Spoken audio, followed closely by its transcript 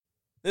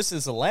This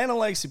is the Land and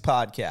Legacy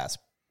Podcast,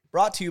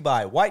 brought to you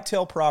by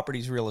Whitetail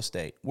Properties Real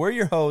Estate. We're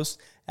your hosts,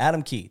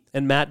 Adam Keith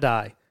and Matt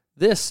Dye.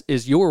 This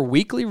is your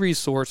weekly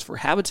resource for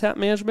habitat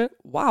management,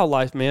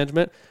 wildlife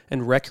management,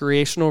 and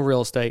recreational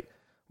real estate.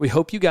 We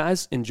hope you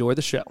guys enjoy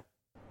the show.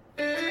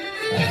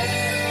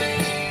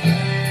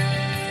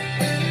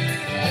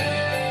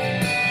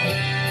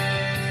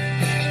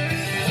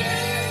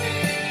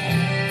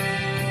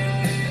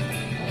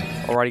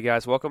 Alrighty,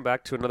 guys, welcome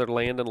back to another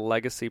Land and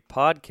Legacy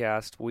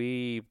podcast.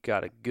 We've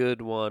got a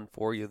good one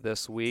for you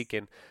this week,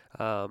 and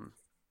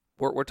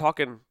we're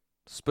talking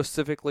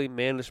specifically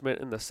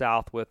management in the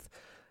South with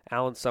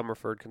Alan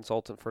Summerford,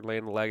 consultant for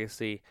Land and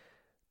Legacy,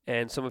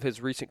 and some of his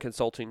recent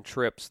consulting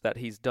trips that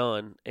he's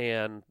done,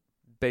 and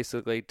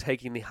basically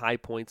taking the high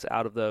points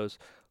out of those.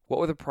 What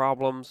were the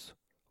problems?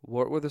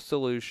 What were the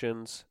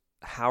solutions?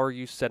 How are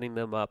you setting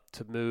them up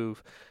to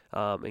move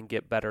and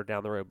get better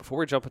down the road? Before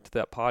we jump into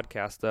that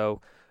podcast,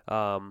 though,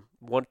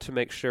 want to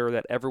make sure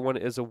that everyone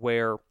is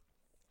aware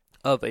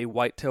of a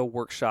whitetail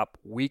workshop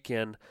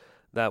weekend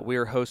that we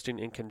are hosting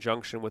in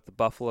conjunction with the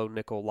Buffalo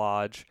Nickel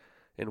Lodge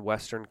in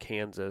western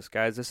Kansas.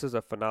 Guys, this is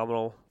a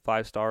phenomenal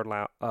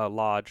 5-star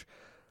lodge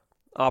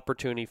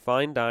opportunity,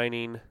 fine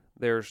dining.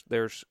 There's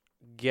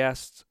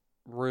guest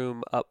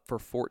room up for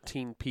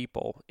 14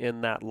 people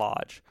in that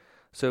lodge.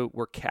 So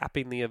we're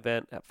capping the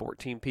event at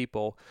 14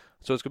 people.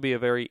 So it's going to be a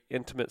very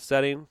intimate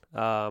setting.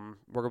 We're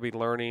going to be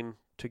learning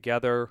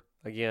together.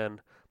 Again,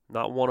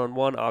 not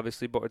one-on-one,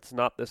 obviously, but it's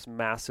not this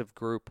massive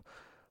group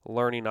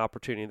learning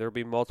opportunity. There will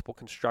be multiple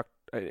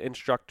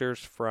instructors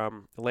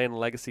from Land and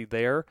Legacy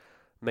there,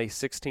 May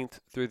 16th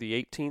through the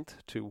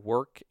 18th, to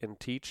work and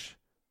teach,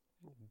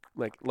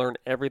 learn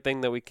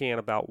everything that we can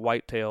about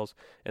whitetails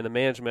and the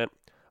management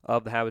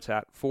of the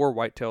habitat for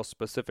whitetails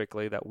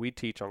specifically that we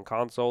teach on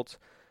consults.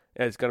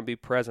 And it's going to be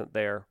present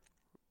there.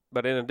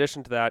 But in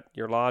addition to that,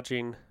 your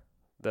lodging,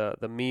 the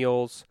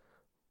meals,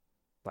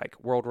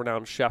 like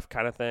world-renowned chef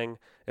kind of thing,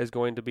 is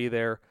going to be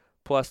there.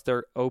 Plus,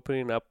 they're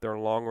opening up their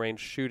long-range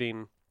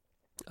shooting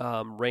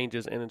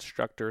ranges and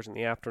instructors in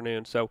the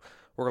afternoon. So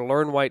we're going to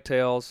learn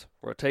whitetails.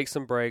 We're going to take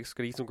some breaks,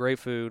 going to eat some great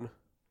food,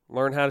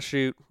 learn how to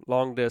shoot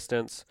long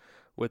distance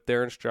with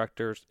their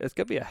instructors. It's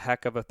going to be a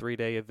heck of a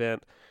 3-day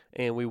event,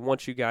 and we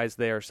want you guys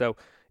there. So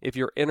if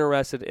you're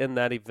interested in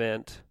that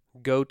event,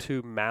 go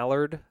to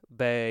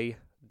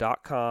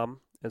mallardbay.com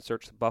and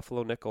search the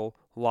Buffalo Nickel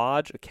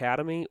Lodge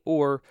Academy,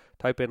 or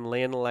type in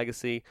Land and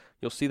Legacy.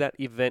 You'll see that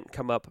event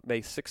come up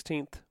May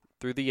 16th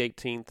through the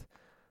 18th.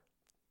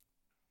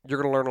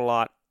 You're going to learn a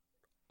lot.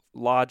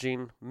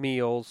 Lodging,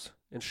 meals,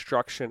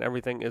 instruction,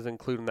 everything is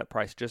included in that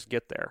price. Just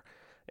get there.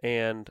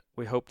 And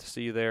we hope to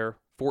see you there.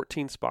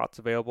 14 spots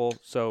available,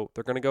 so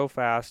they're going to go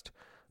fast.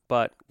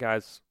 But,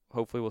 guys,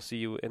 hopefully we'll see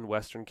you in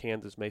western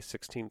Kansas May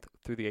 16th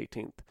through the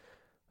 18th.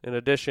 In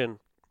addition,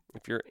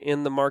 if you're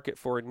in the market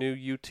for a new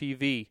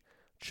UTV,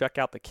 check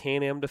out the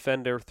Can-Am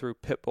Defender through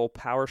Pitbull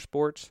Power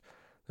Sports.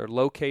 They're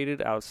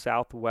located out of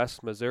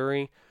southwest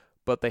Missouri,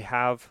 but they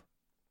have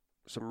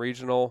some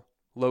regional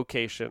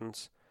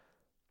locations.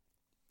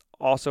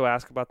 Also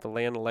ask about the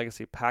Land and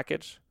Legacy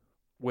package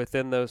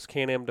within those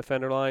Can-Am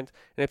Defender lines.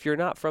 And if you're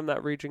not from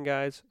that region,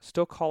 guys,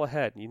 still call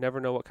ahead. You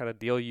never know what kind of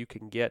deal you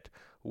can get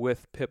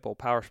with Pitbull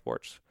Power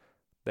Sports.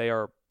 They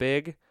are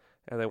big,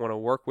 and they want to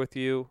work with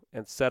you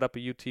and set up a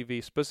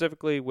UTV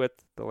specifically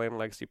with the Land and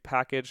Legacy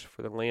package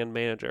for the land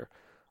manager.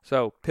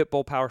 So,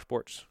 Pitbull Power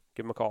Sports,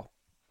 give them a call.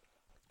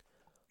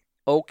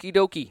 Okie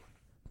dokie.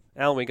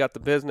 Alan, we got the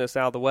business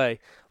out of the way.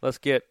 Let's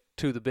get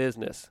to the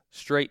business.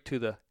 Straight to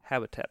the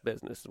habitat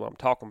business is what I'm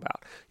talking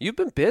about. You've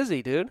been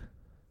busy, dude.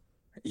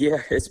 Yeah,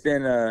 it's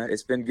been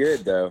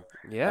good though.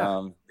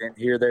 Yeah. Been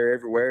here, there,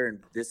 everywhere, and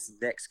this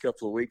next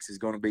couple of weeks is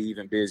going to be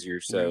even busier.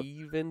 So,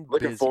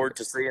 looking forward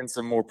to seeing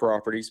some more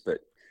properties. But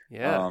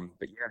yeah,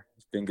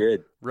 it's been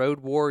good. Road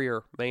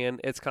warrior,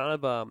 man. It's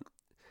kind of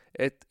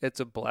it's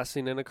a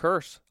blessing and a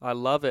curse. I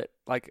love it.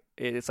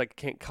 It's like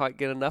I can't quite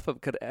get enough of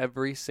it, because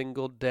every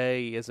single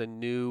day is a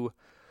new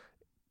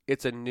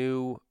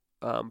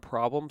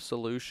problem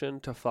solution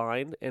to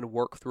find and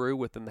work through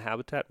within the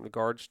habitat in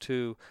regards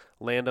to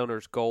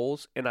landowners'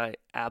 goals. And I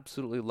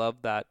absolutely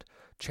love that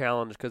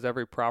challenge, because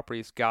every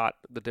property's got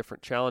the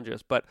different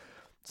challenges. But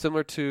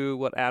similar to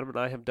what Adam and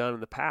I have done in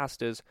the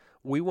past is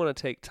we want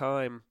to take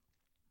time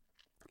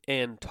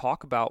and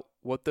talk about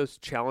what those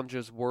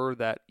challenges were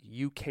that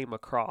you came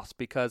across,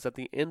 because at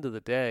the end of the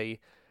day,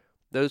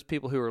 those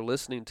people who are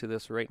listening to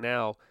this right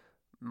now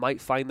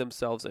might find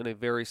themselves in a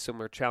very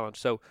similar challenge.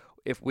 So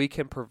if we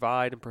can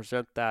provide and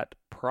present that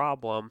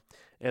problem,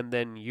 and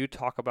then you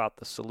talk about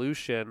the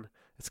solution,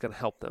 it's going to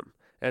help them.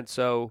 And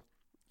so,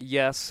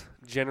 yes,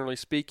 generally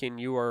speaking,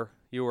 you are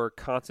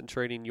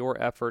concentrating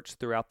your efforts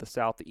throughout the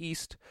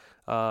Southeast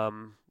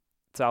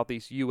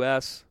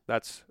U.S.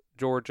 That's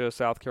Georgia,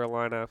 South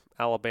Carolina,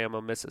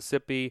 Alabama,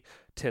 Mississippi,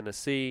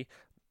 Tennessee.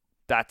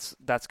 That's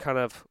kind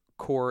of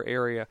core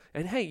area.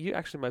 And hey, you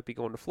actually might be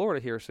going to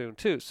Florida here soon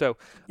too. So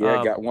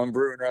yeah, got one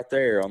brewing right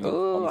there on the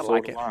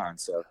Florida line.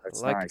 So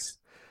that's nice.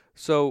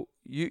 So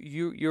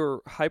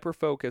you're hyper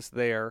focused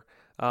there.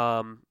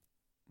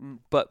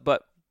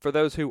 But for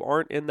those who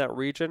aren't in that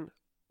region,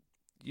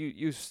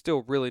 you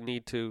still really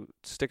need to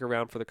stick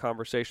around for the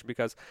conversation,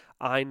 because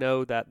I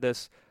know that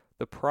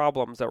the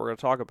problems that we're going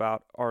to talk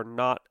about are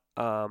not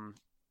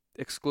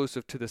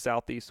exclusive to the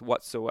Southeast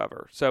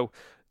whatsoever. So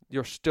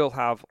you'll still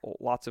have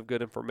lots of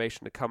good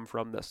information to come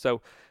from this.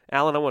 So,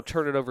 Alan, I want to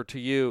turn it over to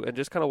you and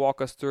just kind of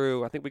walk us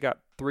through. I think we got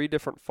 3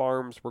 different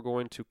farms we're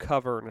going to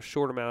cover in a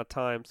short amount of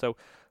time. So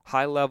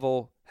high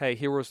level, hey,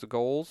 here was the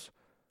goals,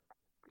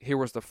 here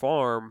was the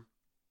farm,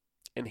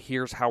 and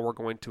here's how we're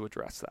going to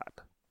address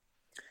that.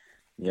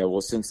 Yeah,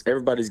 well, since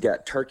everybody's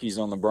got turkeys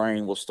on the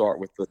brain, we'll start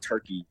with the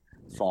turkey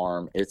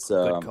farm. It's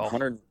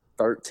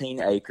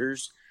 113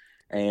 acres.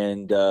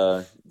 And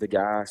the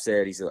guy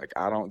said, he said, like,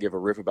 I don't give a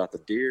rip about the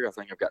deer. I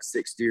think I've got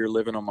 6 deer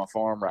living on my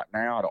farm right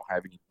now. I don't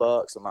have any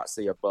bucks. I might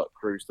see a buck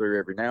cruise through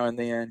every now and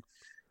then.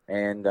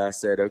 And I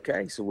said,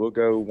 okay, so we'll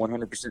go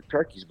 100%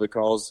 turkeys,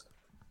 because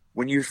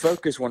when you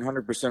focus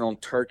 100% on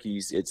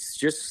turkeys, it's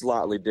just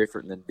slightly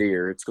different than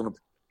deer. It's going to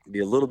be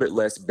a little bit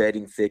less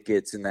bedding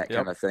thickets and that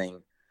kind of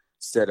thing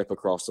set up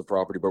across the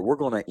property. But we're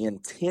going to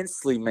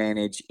intensely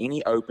manage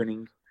any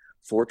opening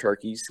for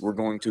turkeys. We're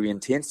going to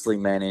intensely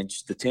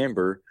manage the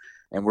timber,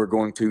 and we're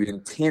going to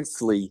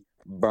intensely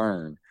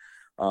burn.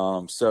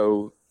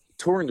 So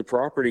touring the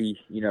property,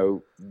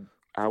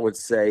 I would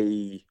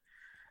say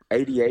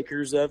 80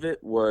 acres of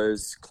it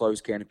was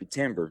closed canopy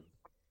timber.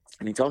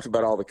 And he talked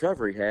about all the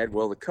cover he had.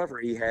 Well, the cover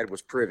he had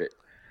was privet.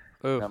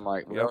 And I'm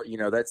like, well,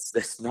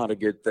 that's not a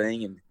good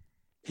thing. And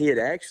he had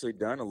actually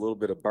done a little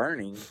bit of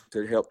burning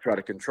to help try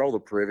to control the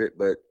privet.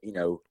 But,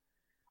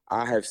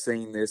 I have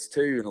seen this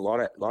too in a lot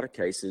of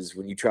cases.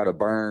 When you try to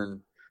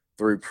burn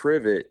through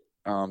privet,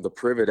 the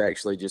privet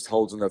actually just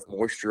holds enough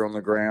moisture on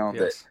the ground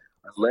that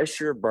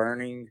unless you're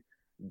burning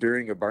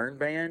during a burn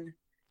ban,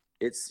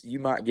 you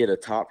might get a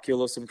top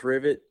kill of some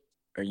privet,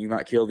 or you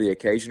might kill the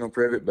occasional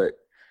privet, but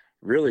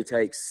really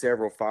takes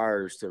several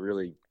fires to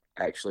really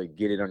actually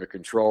get it under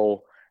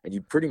control. And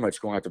you pretty much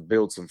going to have to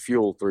build some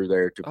fuel through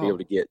there to be able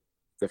to get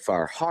the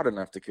fire hot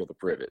enough to kill the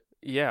privet.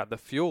 Yeah, the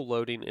fuel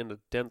loading in a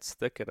dense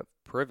thicket of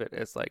privet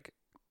is like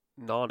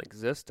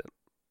non-existent.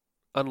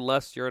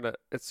 Unless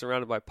it's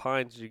surrounded by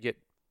pines, you get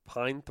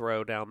pine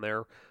throw down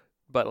there.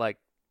 But like,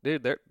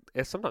 dude,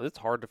 sometimes it's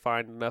hard to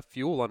find enough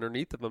fuel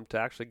underneath of them to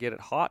actually get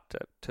it hot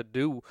to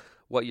do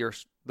what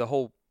the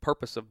whole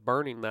purpose of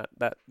burning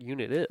that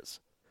unit is.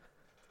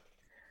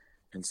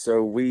 And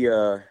so he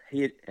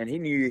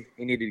knew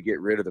he needed to get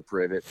rid of the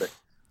privet, but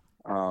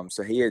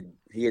so he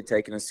had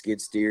taken a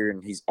skid steer,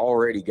 and he's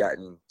already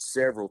gotten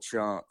several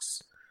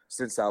chunks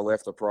since I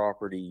left the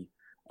property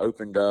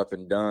opened up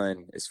and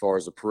done as far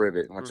as the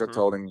privet, which I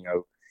told him,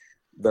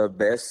 the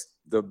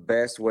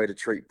best way to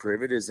treat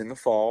privet is in the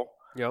fall.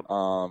 Yep.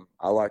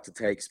 I like to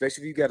take,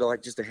 especially if you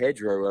got just a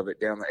hedgerow of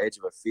it down the edge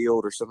of a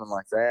field or something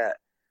like that,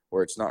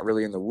 where it's not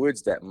really in the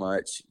woods that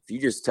much. If you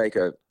just I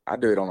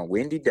do it on a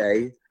windy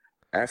day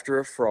after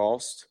a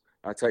frost.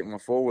 I take my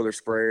 4-wheeler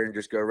sprayer and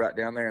just go right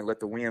down there and let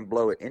the wind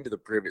blow it into the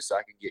privet so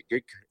I can get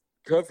good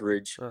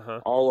coverage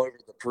all over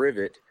the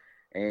privet.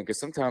 And because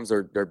sometimes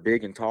they're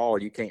big and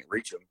tall, you can't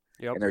reach them.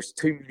 Yep. And there's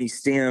too many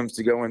stems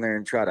to go in there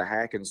and try to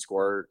hack and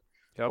squirt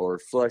or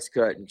flush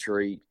cut and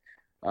treat.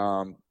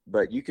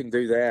 But you can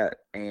do that,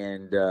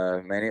 and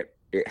man,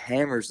 it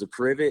hammers the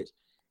privet,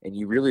 and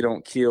you really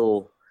don't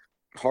kill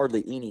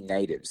hardly any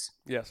natives.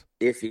 Yes,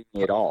 if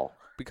any at all,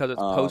 because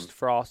it's post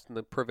frost and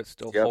the privet's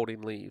still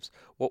holding leaves.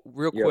 Well,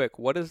 real quick,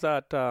 what is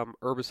that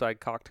herbicide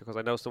cocktail? Because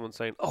I know someone's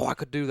saying, "Oh, I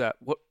could do that."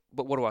 But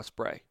what do I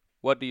spray?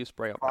 What do you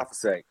spray on?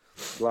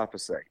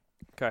 Glyphosate.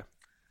 Okay.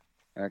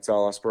 That's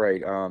all I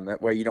sprayed.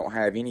 That way you don't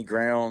have any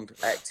ground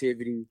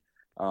activity.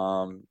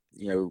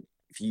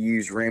 If you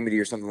use Remedy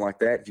or something like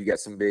that, if you got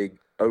some big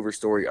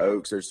overstory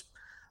oaks,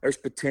 there's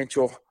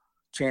potential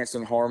chance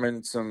in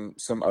harming some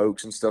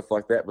oaks and stuff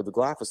like that. But the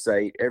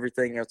glyphosate,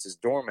 everything else is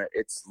dormant.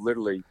 It's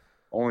literally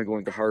only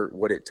going to hurt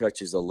what it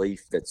touches a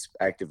leaf that's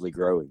actively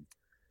growing.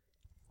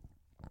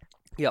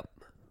 Yep.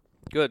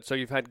 Good. So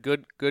you've had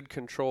good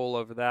control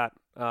over that,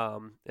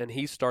 and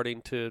he's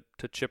starting to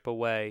chip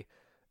away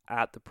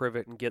at the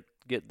privet and get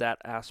that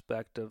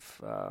aspect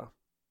of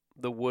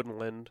the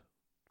woodland,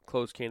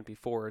 closed canopy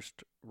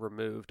forest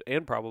removed,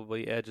 and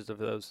probably edges of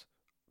those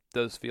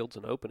fields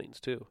and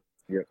openings too.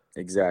 Yep,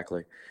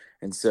 exactly.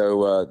 And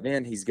so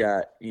then he's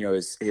got,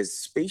 his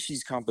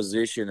species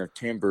composition of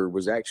timber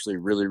was actually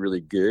really,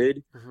 really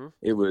good. Mm-hmm.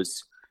 It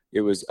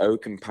was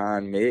oak and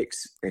pine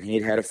mix, and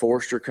he'd had a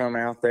forester come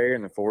out there,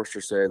 and the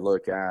forester said,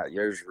 look,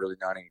 there's really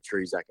not any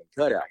trees I can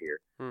cut out here.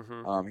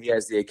 Mm-hmm. He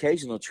has the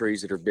occasional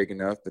trees that are big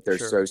enough, but they're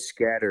so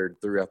scattered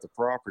throughout the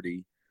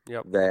property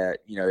that,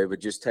 it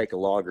would just take a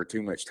logger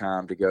too much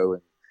time to go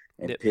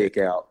and pick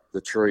out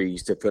the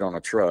trees to put on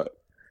a truck.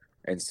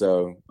 And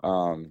so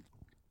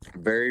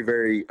very,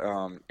 very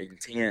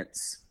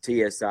intense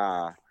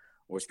TSI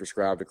was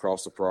prescribed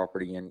across the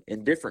property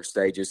in different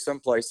stages.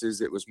 Some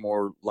places it was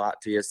more light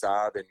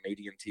TSI than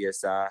medium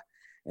TSI.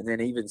 And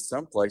then even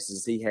some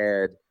places he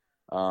had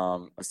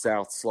a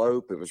south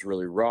slope. It was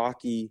really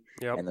rocky,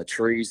 Yep. and the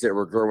trees that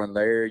were growing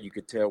there, you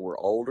could tell were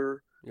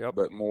older, Yep.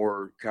 but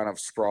more kind of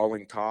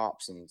sprawling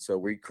tops. And so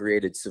we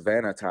created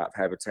savanna type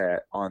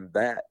habitat on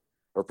that,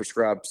 or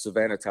prescribed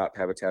savanna type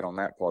habitat on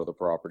that part of the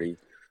property.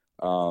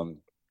 And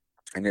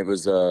it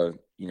was,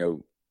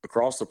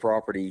 across the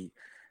property,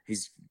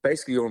 he's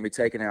basically going to be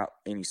taking out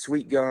any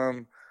sweet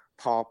gum,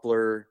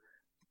 poplar,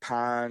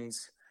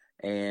 pines,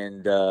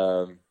 and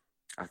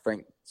I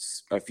think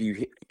a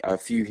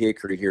few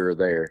hickory here or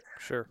there.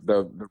 Sure.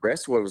 The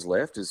rest of what was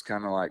left is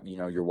kind of like,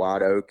 your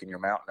white oak and your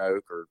mountain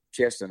oak or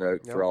chestnut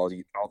oak for all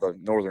the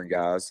northern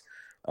guys.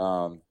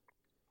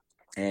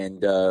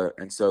 And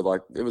so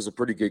like it was a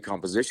pretty good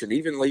composition,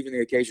 even leaving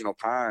the occasional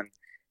pine.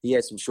 He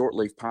had some short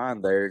leaf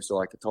pine there. So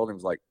like I told him,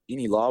 like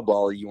any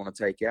loblolly you want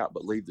to take out,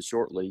 but leave the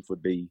short leaf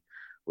would be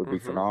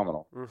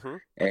phenomenal. Mm-hmm.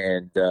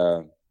 And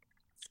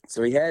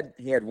so he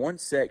had one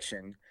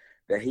section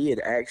that he had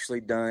actually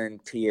done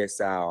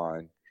TSI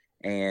on,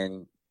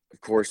 and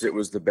of course it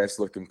was the best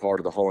looking part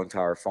of the whole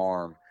entire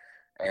farm.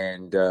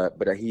 And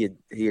but he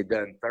had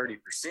done 30%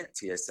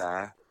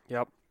 TSI.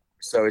 Yep.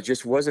 So it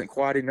just wasn't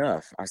quite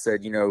enough. I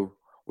said,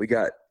 we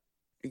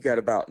got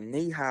about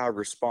knee-high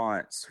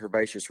response,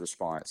 herbaceous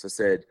response. I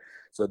said,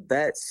 so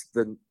that's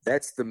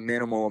the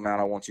minimal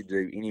amount I want you to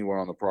do anywhere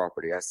on the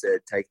property. I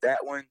said, take that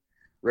one,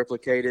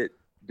 replicate it,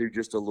 do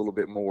just a little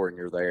bit more, and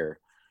you're there.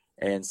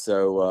 And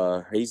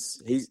so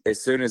he's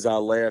as soon as I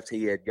left,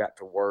 he had got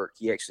to work.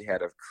 He actually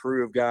had a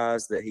crew of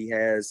guys that he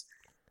has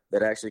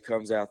that actually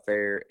comes out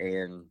there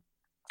and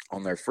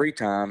on their free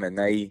time, and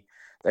they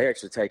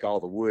actually take all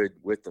the wood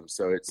with them.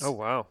 So it's oh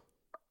wow.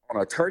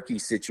 On a turkey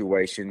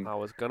situation, I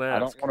was gonna ask. I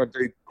don't want to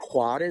do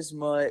quite as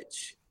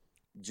much,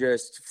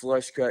 just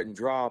flush cut and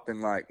drop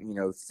and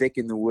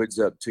thicken the woods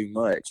up too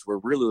much. We're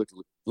really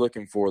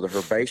looking for the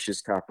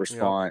herbaceous type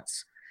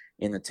response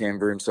in the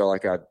timber. And so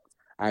like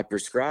I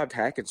prescribed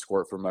hack and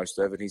squirt for most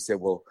of it. He said,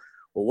 well,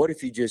 what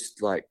if you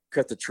just like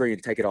cut the tree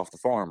and take it off the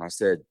farm? I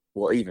said,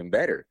 well, even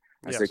better.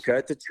 I said,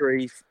 cut the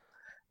tree,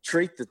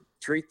 treat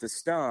the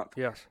stump,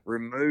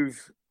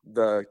 remove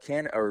the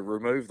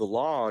remove the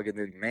log, and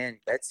then man,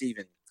 that's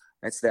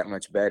that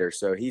much better.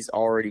 So he's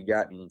already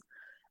gotten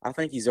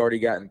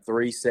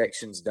 3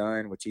 sections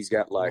done, which he's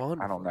got like,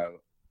 wonderful. I don't know,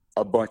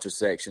 a bunch of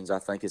sections. I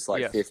think it's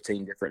like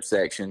 15 different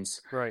sections.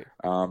 Right.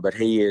 But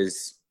he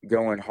is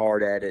going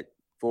hard at it,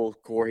 full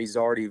core. He's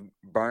already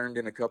burned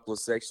in a couple of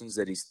sections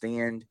that he's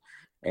thinned,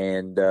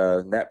 and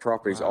that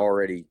property's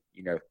already,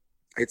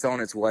 it's on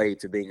its way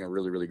to being a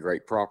really, really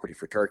great property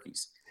for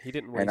turkeys. He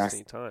didn't waste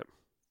any time.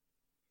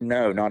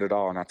 No, not at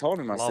all. And I told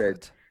him, I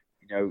said,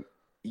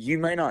 you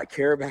may not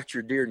care about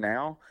your deer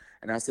now.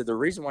 And I said, the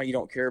reason why you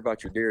don't care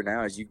about your deer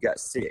now is you've got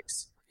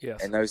 6.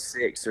 Yes. And those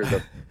 6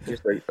 are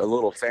just a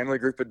little family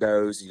group of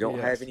does. You don't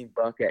have any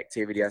buck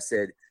activity. I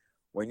said,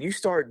 when you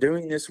start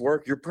doing this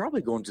work, you're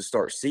probably going to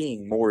start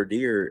seeing more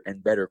deer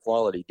and better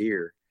quality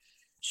deer.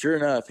 Sure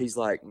enough, he's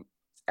like,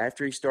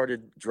 after he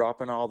started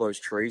dropping all those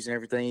trees and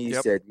everything, he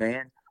said,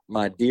 man,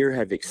 my deer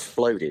have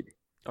exploded.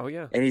 Oh,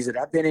 yeah. And he said,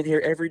 I've been in here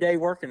every day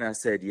working. I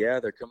said, yeah,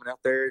 they're coming out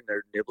there and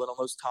they're nibbling on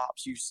those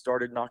tops you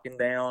started knocking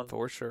down.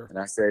 For sure. And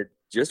I said,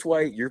 just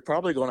wait. You're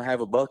probably going to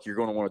have a buck you're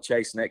going to want to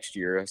chase next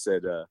year. I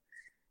said,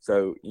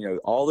 so,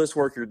 all this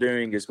work you're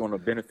doing is going to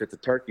benefit the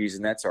turkeys,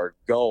 and that's our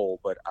goal.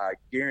 But I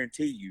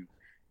guarantee you,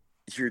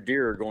 your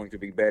deer are going to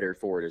be better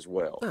for it as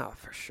well. Oh,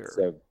 for sure.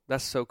 So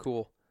that's so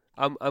cool.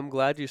 I'm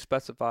glad you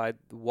specified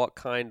what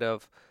kind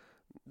of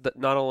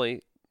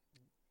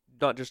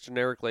not just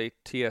generically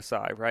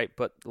TSI, right,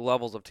 but the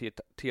levels of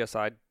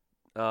TSI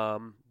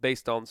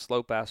based on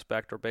slope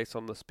aspect or based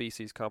on the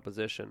species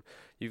composition.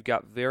 You've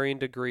got varying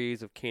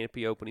degrees of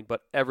canopy opening,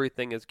 but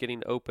everything is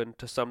getting open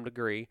to some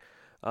degree.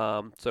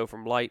 So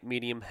from light,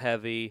 medium,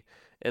 heavy,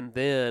 and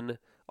then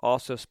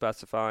also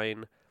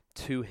specifying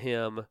to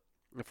him,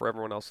 and for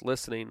everyone else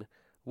listening,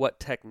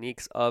 what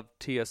techniques of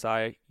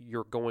TSI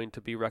you're going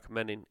to be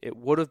recommending. It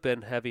would have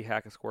been heavy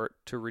hack and squirt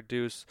to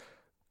reduce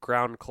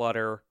ground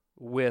clutter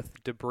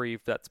with debris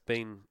that's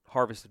being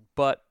harvested,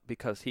 but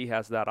because he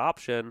has that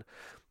option,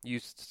 you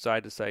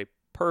decide to say,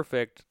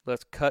 perfect,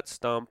 let's cut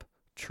stump,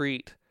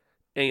 treat,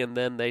 and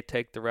then they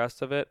take the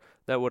rest of it.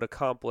 That would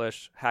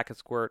accomplish hack and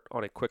squirt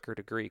on a quicker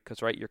degree,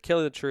 because right, you're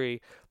killing the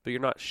tree, but you're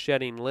not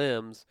shedding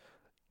limbs,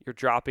 you're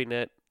dropping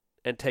it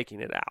and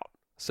taking it out.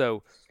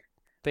 So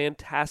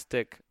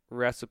fantastic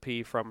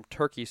recipe from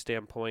turkey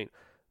standpoint,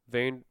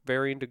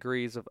 varying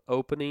degrees of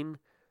opening,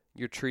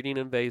 you're treating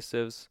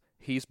invasives,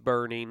 he's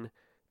burning,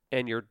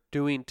 and you're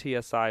doing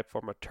TSI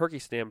from a turkey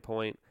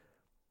standpoint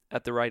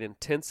at the right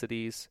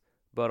intensities,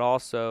 but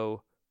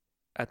also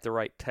at the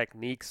right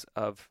techniques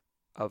of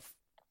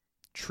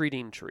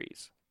treating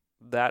trees.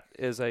 That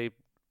is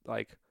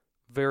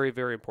very,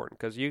 very important,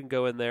 because you can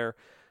go in there,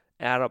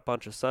 add a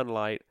bunch of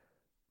sunlight,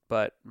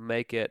 but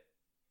make it,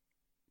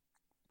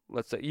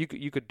 let's say, you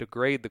could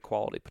degrade the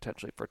quality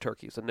potentially for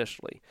turkeys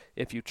initially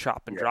if you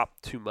chop and drop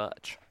too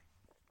much.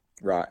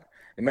 Right.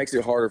 It makes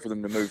it harder for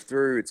them to move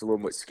through. It's a little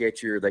bit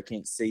sketchier. They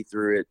can't see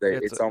through it.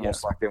 It's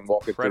almost like them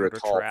walking through a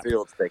tall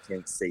field that they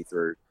can't see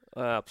through.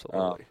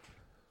 Absolutely.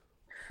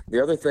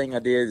 The other thing I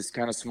did is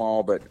kind of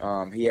small, but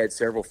he had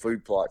several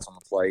food plots on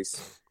the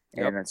place.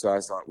 And so I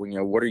was like,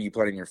 well, what are you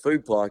planting your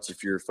food plots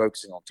if you're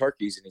focusing on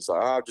turkeys? And he's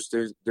like, I'm just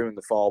doing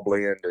the fall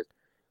blend,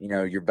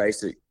 your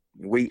basic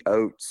wheat,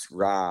 oats,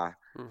 rye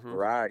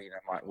variety. And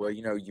I'm like, well,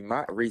 you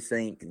might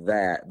rethink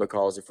that,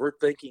 because if we're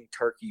thinking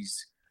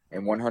turkeys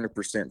and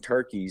 100%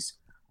 turkeys,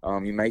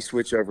 you may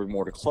switch over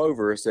more to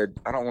clover. I said,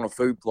 I don't want a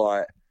food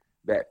plot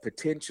that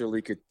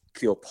potentially could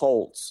kill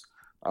poults,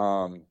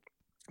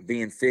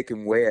 being thick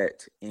and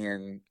wet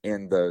in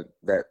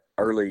that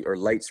early or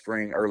late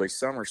spring, early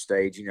summer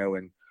stage,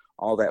 and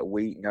all that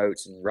wheat and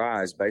oats and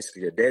rye is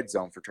basically a dead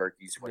zone for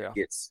turkeys when it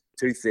gets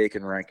too thick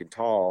and rank and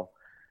tall.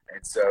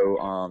 And so,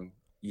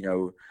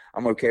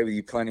 I'm okay with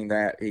you planting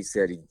that. He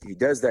said he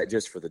does that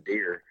just for the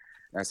deer.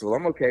 And I said, well,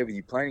 I'm okay with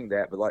you planting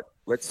that, but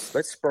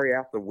let's spray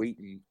out the wheat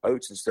and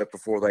oats and stuff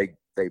before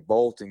they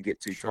bolt and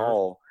get too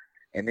tall,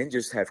 and then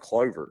just have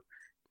clover.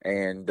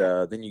 And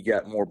then you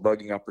got more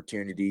bugging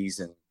opportunities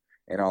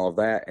and all of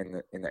that in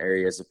the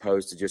area, as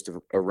opposed to just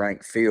a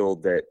rank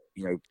field that,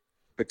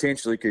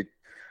 potentially could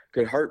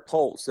hurt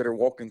poults that are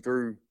walking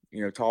through,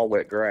 tall,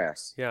 wet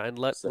grass. Yeah, and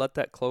let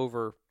that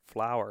clover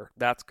flower.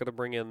 That's going to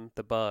bring in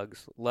the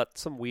bugs. Let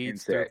some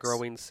weeds through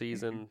growing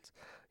seasons,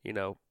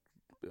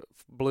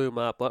 bloom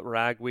up. Let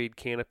ragweed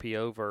canopy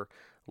over.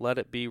 Let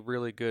it be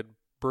really good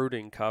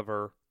brooding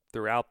cover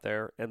throughout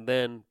there. And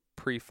then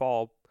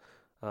pre-fall,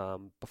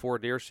 before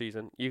deer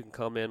season, you can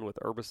come in with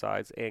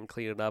herbicides and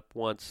clean it up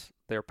once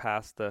they're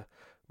past the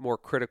more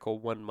critical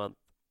 1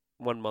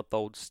 month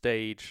old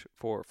stage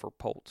for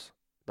poults.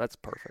 That's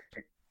perfect.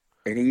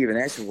 And he even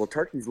asked me, well,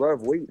 turkeys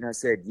love wheat. And I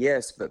said,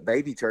 yes, but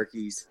baby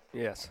turkeys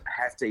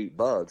have to eat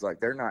bugs.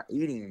 Like, they're not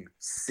eating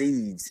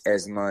seeds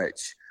as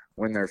much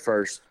when they're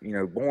first,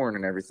 born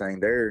and everything.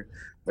 They're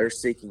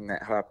seeking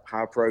that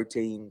high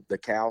protein, the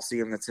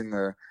calcium that's in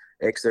the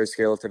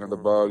exoskeleton of the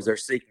bugs. They're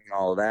seeking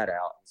all of that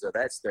out. So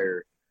that's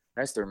their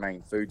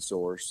main food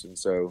source. And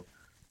so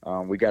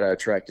we got to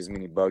attract as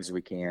many bugs as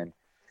we can.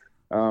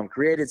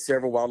 Created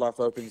several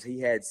wildlife openings. He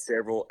had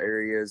several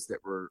areas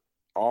that were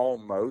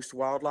almost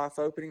wildlife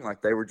opening,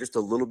 like they were just a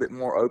little bit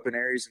more open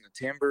areas in the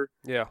timber.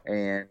 Yeah.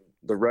 And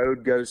the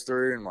road goes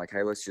through, and like,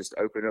 hey, let's just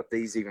open up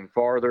these even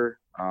farther.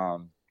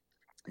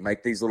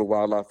 Make these little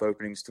wildlife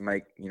openings to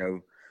make,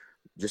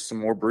 just some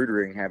more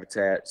brooding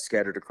habitat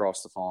scattered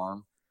across the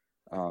farm.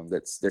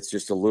 That's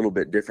just a little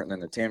bit different than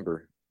the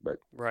timber. But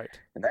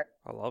and that,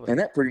 I love it. And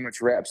that pretty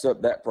much wraps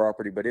up that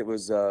property. But it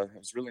was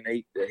really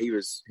neat that he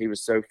was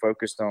so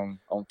focused on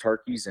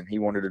turkeys, and he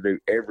wanted to do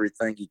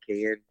everything he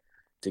can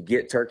to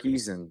get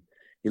turkeys. And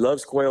he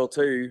loves quail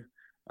too.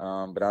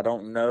 But I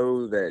don't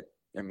know that.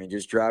 I mean,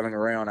 just driving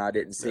around, I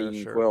didn't see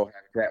any quail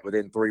habitat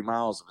within 3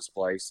 miles of his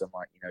place. I'm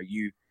like,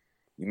 you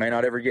may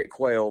not ever get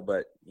quail,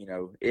 but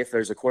if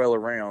there's a quail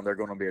around, they're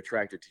going to be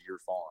attracted to your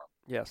farm.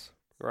 Yes,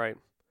 right.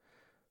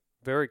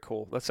 Very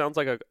cool. That sounds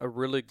like a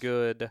really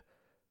good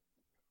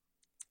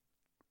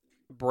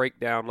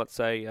breakdown, let's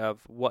say, of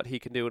what he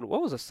can do. And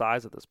what was the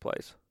size of this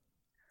place?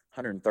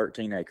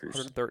 113 acres.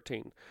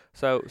 113.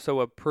 So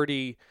a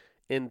pretty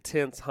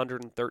intense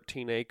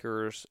 113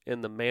 acres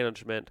in the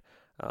management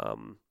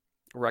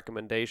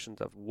recommendations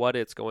of what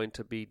it's going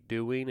to be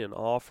doing and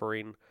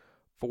offering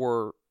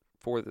for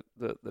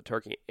the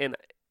turkey. And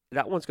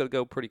that one's going to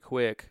go pretty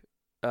quick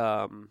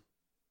from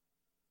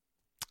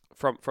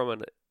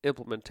an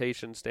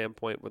implementation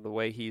standpoint with the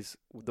way he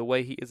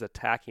is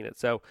attacking it.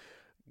 So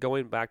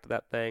going back to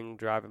that thing,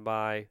 driving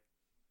by,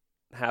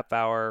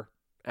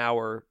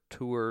 hour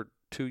tour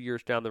 2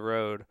 years down the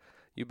road,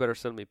 you better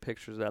send me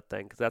pictures of that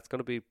thing, because that's going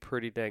to be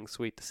pretty dang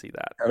sweet to see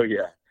that. Oh,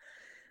 yeah.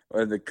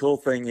 Well, the cool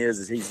thing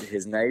is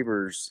his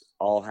neighbors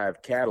all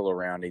have cattle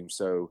around him,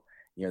 so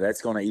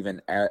that's going to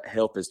even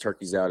help his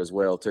turkeys out as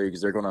well too,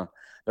 because they're going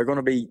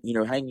to be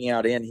hanging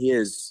out in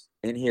his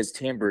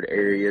timbered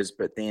areas,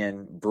 but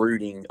then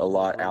brooding a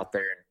lot out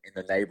there in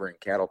the neighboring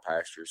cattle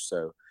pastures.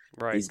 So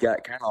he's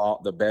got kind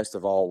of the best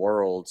of all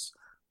worlds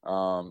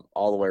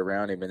all the way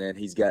around him, and then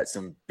he's got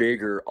some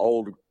bigger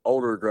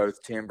older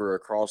growth timber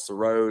across the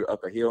road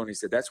up a hill, and he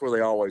said that's where they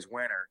always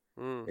winter,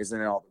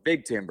 isn't it, all the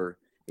big timber.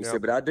 He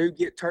said, but I do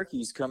get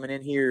turkeys coming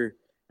in here,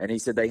 and he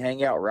said they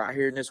hang out right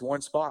here in this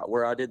one spot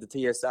where I did the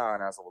TSI,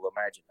 and I said, well,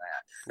 imagine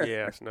that.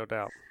 Yes, no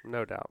doubt.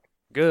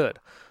 Good.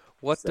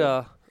 What's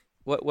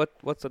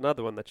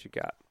another one that you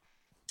got?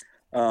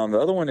 The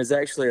other one is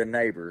actually a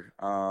neighbor.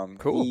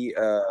 Cool.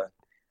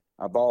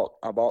 I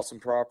bought some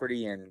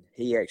property, and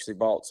he actually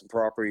bought some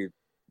property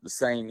the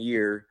same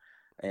year,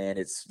 and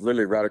it's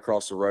literally right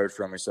across the road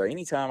from me. So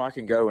anytime I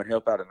can go and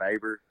help out a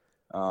neighbor,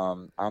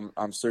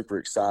 I'm super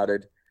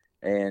excited.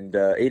 And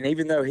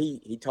even though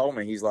he told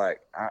me, he's like,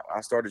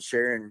 I started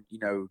sharing,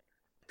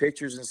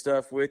 pictures and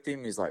stuff with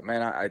him. He's like,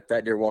 man,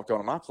 that deer walked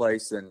onto my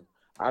place, and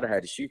I'd have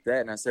had to shoot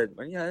that. And I said,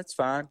 well, yeah, that's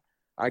fine.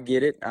 I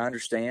get it. I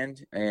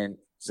understand. And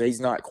so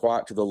he's not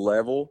quite to the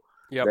level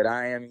that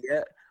I am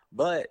yet.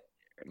 But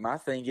my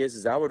thing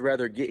is I would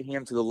rather get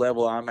him to the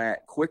level I'm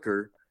at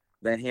quicker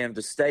than him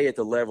to stay at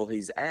the level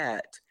he's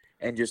at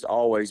and just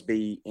always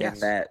be in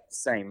Yes. that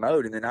same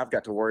mode. And then I've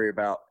got to worry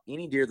about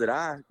any deer that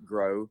I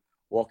grow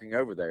walking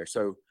over there.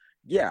 So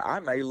yeah, I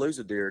may lose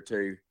a deer or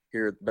two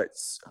here, but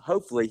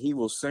hopefully he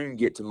will soon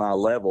get to my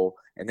level,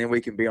 and then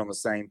we can be on the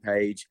same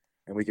page,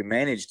 and we can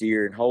manage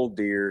deer and hold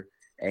deer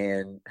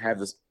and have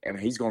this. I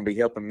mean, he's going to be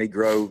helping me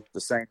grow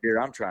the same deer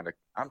I'm trying to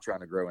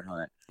grow and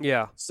hunt.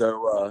 Yeah.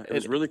 So it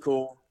was really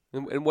cool.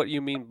 And what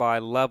you mean by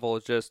level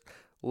is just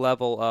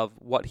level of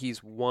what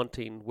he's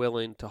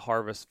willing to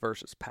harvest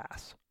versus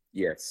pass.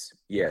 Yes.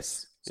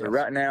 So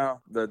right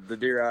now, the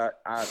deer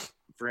I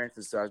for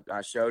instance,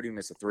 I showed him,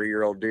 it's a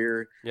 3-year-old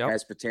deer,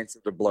 has potential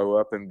to blow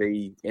up and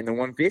be in the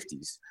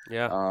 150s.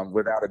 Yeah.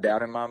 Without a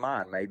doubt in my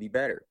mind, maybe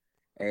better.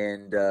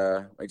 And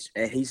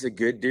he's a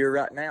good deer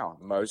right now.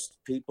 Most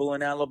people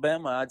in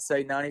Alabama, I'd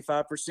say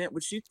 95%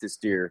 would shoot this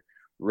deer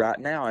right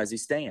now as he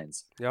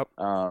stands. Yep.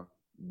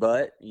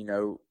 But,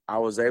 I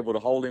was able to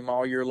hold him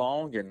all year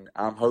long, and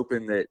I'm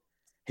hoping that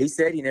he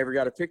said he never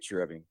got a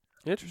picture of him.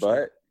 Interesting.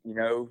 But,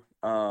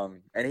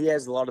 and he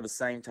has a lot of the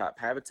same type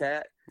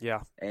habitat. Yeah.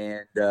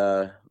 And,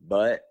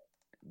 but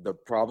the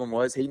problem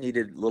was he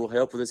needed a little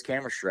help with his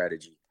camera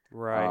strategy.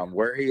 Right.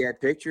 Where he had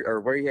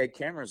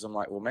cameras, I'm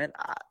like, well, man,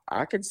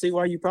 I can see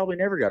why you probably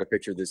never got a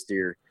picture of this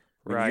deer.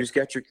 Right. You just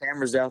got your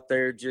cameras out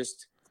there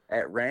just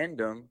at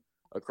random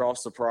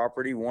across the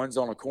property. One's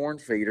on a corn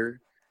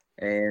feeder.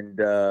 And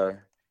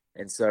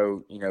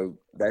so,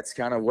 that's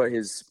kind of what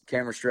his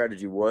camera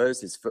strategy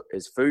was.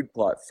 His food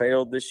plot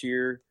failed this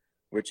year,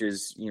 which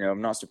is,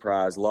 I'm not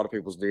surprised. A lot of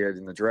people's did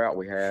in the drought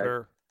we had.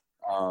 Sure.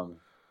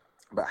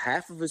 But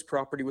half of his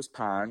property was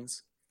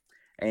pines,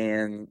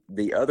 and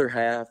the other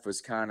half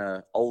was kind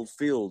of old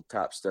field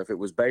type stuff. It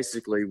was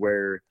basically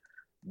where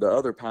the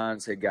other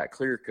pines had got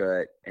clear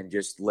cut and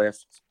just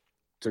left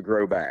to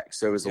grow back.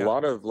 So it was a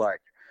lot of like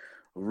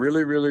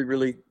really, really,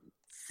 really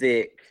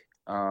thick,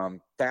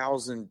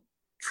 1,000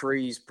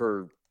 trees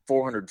per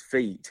 400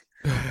 feet.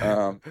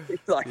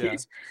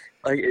 It's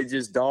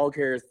just dog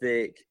hair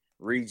thick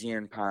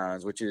regen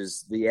pines, which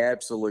is the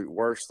absolute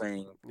worst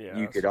thing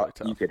you could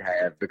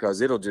have,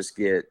 because it'll just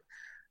get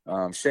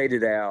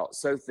shaded out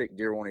so thick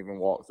deer won't even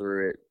walk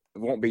through it. It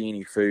won't be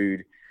any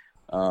food.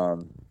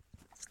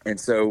 And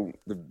so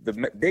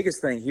the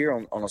biggest thing here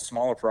on a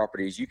smaller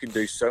property is you can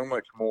do so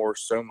much more,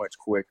 so much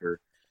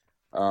quicker.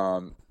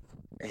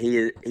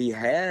 He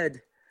had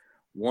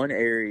one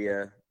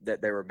area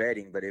that they were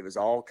bedding, but it was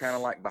all kind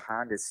of like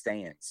behind his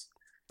stands.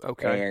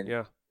 Okay. And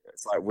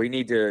it's like, we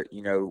need to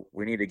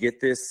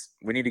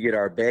get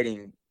our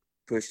bedding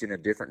pushed in a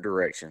different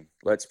direction.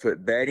 Let's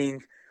put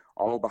bedding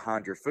all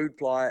behind your food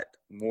plot,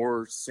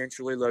 more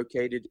centrally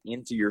located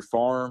into your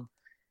farm.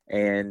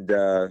 And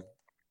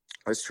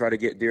let's try to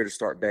get deer to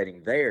start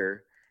bedding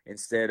there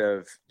instead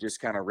of just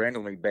kind of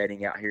randomly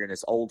bedding out here in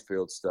this old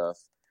field stuff.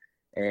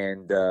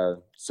 And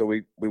so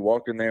we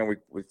walked in there and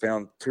we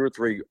found 2 or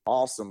 3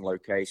 awesome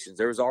locations.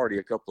 There was already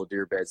a couple of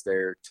deer beds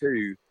there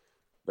too,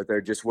 but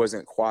there just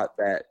wasn't quite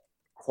that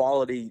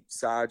quality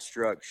side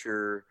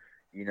structure,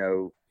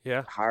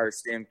 higher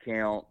stem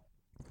count.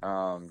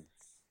 So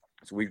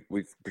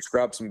we've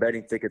prescribed some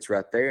bedding thickets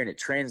right there, and it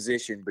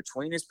transitioned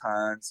between his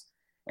pines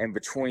and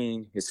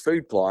between his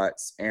food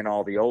plots and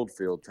all the old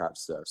field type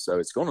stuff. So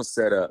it's going to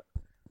set up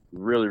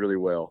really, really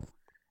well.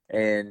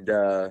 And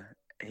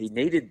he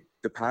needed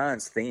the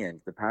pines thinned.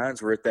 The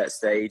pines were at that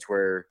stage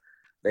where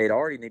they had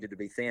already needed to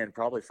be thinned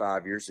probably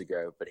 5 years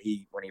ago. But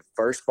when he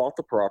first bought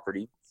the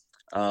property,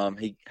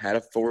 he had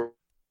a forest,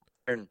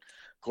 and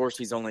of course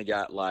he's only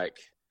got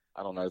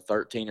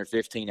 13 or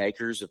 15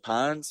 acres of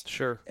pines.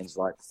 Sure. And it's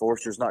like,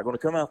 forester's not going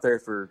to come out there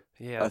for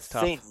a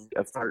thing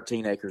of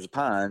 13 acres of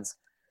pines.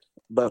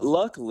 But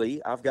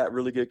luckily, I've got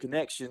really good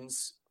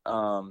connections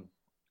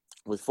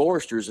with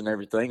foresters and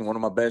everything. And one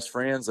of my best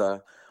friends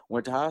I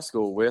went to high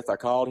school with, I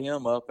called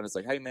him up and it's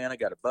like, hey, man, I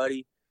got a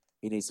buddy.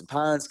 He needs some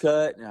pines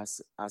cut. And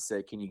I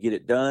said, can you get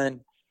it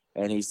done?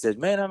 And he said,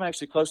 man, I'm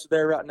actually close to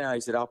there right now.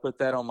 He said, I'll put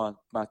that on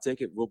my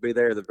ticket. We'll be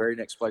there the very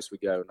next place we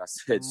go. And I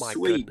said, my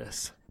sweet.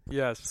 Goodness.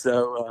 Yes.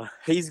 So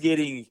he's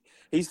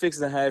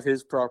fixing to have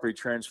his property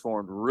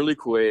transformed really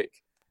quick.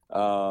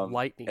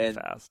 Lightning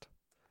fast.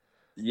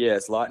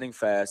 Yes, lightning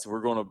fast.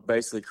 We're going to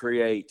basically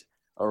create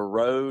a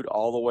road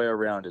all the way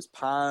around his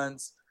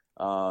pines.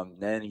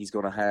 Then he's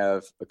going to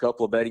have a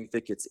couple of bedding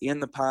thickets in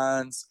the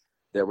pines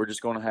that we're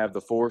just going to have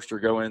the forester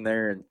go in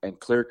there and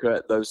clear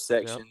cut those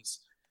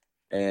sections.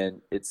 Yep.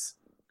 And it's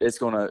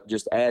going to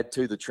just add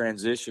to the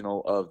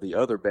transitional of the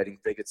other bedding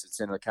thickets. It's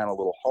in a kind of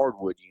little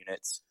hardwood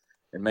units.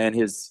 And man,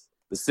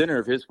 the center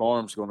of his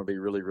farm is going to be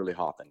really, really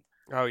hopping.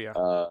 Oh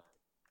yeah.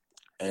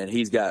 And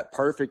he's got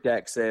perfect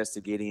access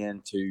to get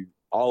into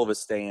all of his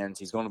stands.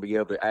 He's going to be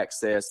able to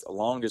access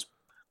along his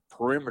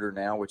perimeter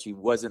now, which he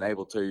wasn't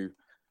able to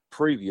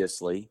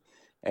previously.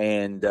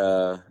 And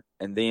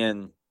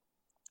then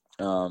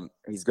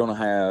he's going to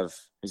have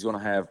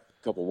a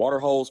couple water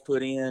holes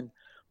put in,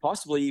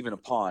 possibly even a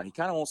pond. He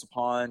kind of wants a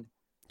pond.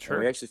 Sure.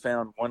 We actually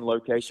found one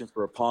location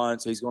for a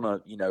pond, so he's going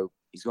to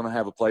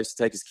have a place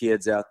to take his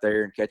kids out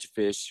there and catch a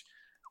fish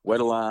wet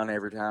a line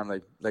every time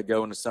they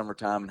go in the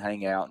summertime and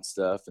hang out and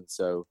stuff. And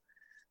so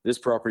this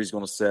property is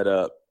going to set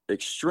up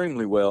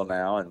extremely well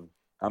now. And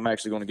I'm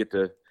actually going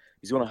to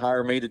he's going to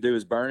hire me to do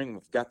his burning.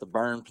 We've got the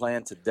burn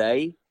plan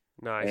today.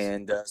 Nice.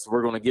 And so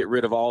we're going to get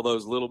rid of all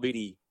those little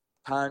bitty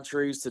pine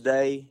trees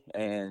today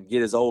and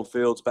get his old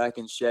fields back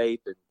in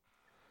shape. And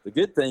the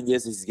good thing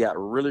is he's got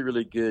really,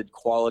 really good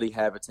quality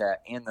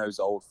habitat in those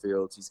old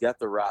fields. He's got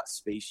the right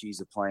species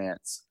of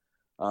plants.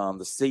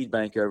 The seed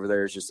bank over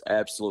there is just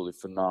absolutely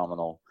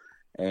phenomenal.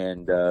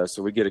 And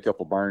so we get a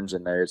couple burns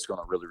in there. It's going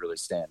to really, really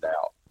stand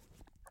out.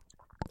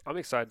 I'm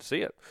excited to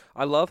see it.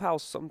 I love how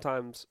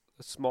sometimes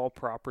small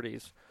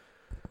properties,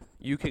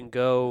 you can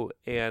go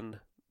and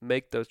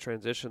make those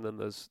transitions and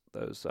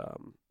those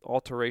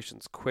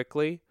alterations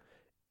quickly,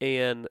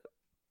 and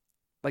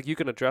like you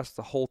can address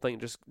the whole thing,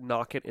 just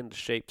knock it into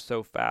shape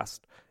so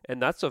fast.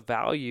 And that's a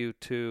value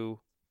to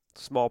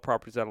small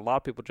properties that a lot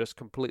of people just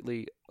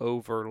completely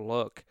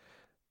overlook.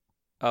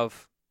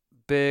 Of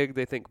big,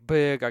 they think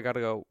big, I got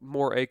to go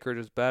more acreage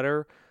is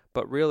better.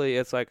 But really,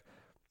 it's like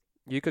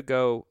you could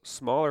go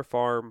smaller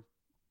farm,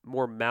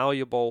 more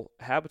malleable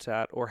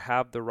habitat, or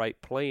have the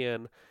right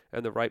plan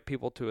and the right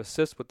people to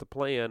assist with the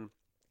plan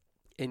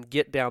and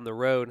get down the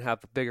road and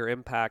have a bigger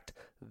impact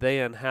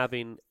than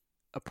having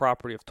a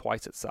property of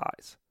twice its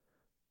size.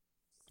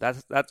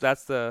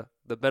 That's the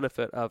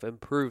benefit of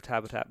improved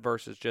habitat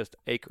versus just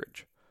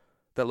acreage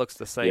that looks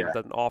the same,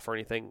 doesn't offer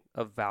anything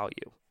of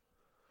value.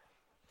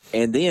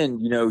 And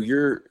then,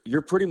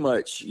 you're pretty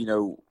much,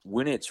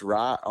 when it's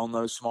right on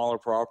those smaller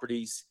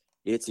properties,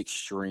 it's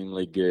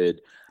extremely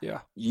good. Yeah.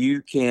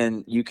 You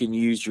can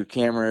use your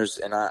cameras,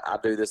 and I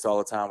do this all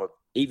the time with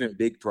even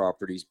big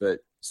properties, but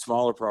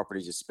smaller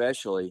properties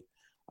especially.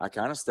 I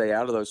kind of stay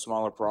out of those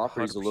smaller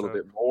properties 100%. A little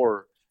bit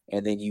more,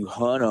 and then you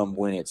hunt them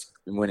when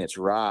it's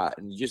right,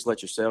 and you just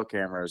let your cell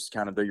cameras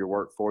kind of do your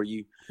work for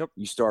you. Yep.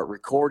 You start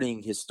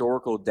recording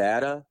historical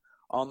data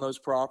on those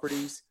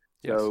properties.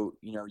 Yes. So,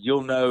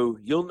 you'll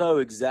know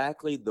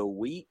exactly the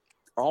week,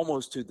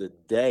 almost to the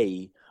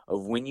day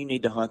of when you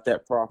need to hunt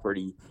that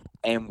property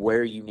and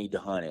where you need to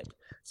hunt it.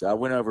 So I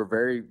went over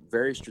very,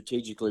 very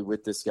strategically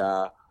with this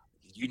guy.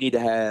 You need to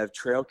have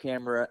trail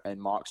camera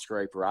and mock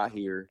scrape right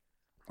here.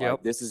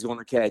 Yep. This is going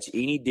to catch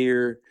any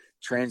deer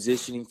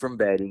transitioning from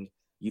bedding.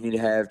 You need to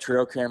have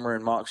trail camera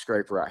and mock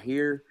scrape right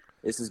here.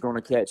 This is going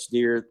to catch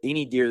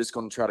any deer that's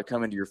going to try to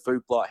come into your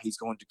food plot. He's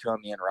going to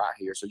come in right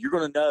here. So you're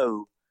going to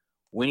know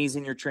when he's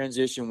in your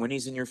transition, when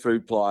he's in your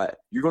food plot.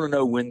 You're going to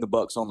know when the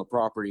buck's on the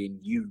property, and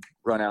you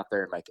run out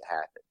there and make it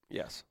happen.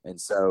 Yes. And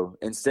so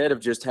instead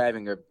of just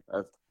having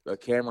a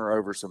camera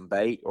over some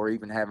bait or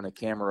even having a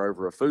camera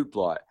over a food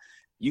plot,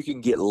 you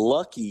can get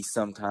lucky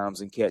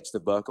sometimes and catch the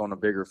buck on a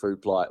bigger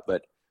food plot.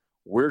 But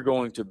we're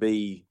going to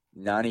be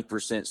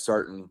 90%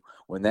 certain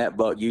when that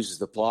buck uses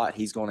the plot,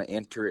 he's going to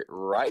enter it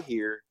right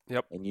here.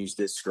 Yep. And use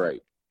this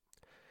scrape.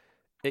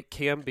 It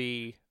can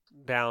be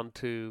down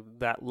to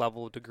that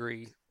level of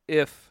degree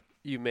if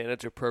you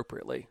manage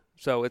appropriately.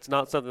 So it's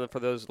not something for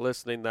those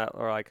listening that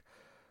are like,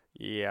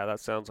 yeah, that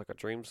sounds like a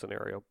dream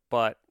scenario,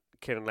 but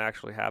can it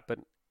actually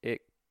happen?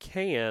 It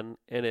can,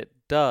 and it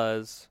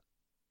does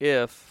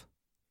if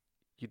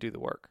you do the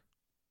work.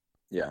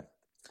 Yeah.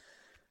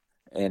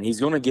 And he's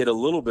going to get a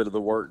little bit of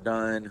the work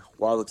done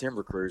while the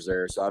timber crew's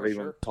there. So I've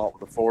even talked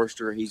with the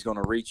forester. He's going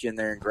to reach in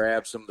there and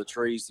grab some of the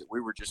trees that we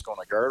were just going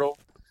to girdle.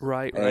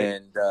 Right.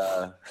 And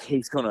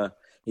he's going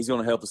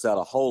to help us out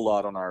a whole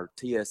lot on our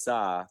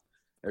TSI.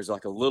 There's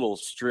like a little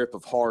strip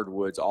of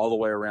hardwoods all the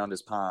way around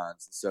his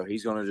pines. So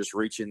he's going to just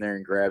reach in there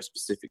and grab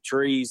specific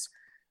trees.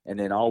 And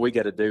then all we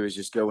got to do is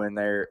just go in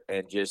there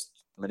and just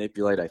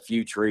manipulate a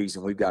few trees.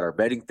 And we've got our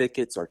bedding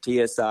thickets, our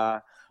TSI,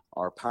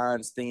 our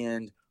pines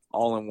thinned,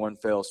 all in one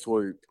fell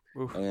swoop.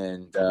 Oof,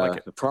 and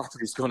the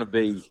property's going to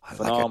be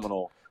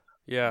phenomenal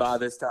by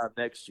this time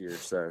next year.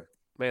 So,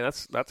 man,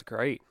 that's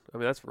great. I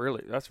mean, that's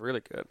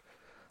really good.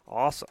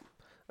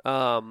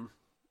 Awesome.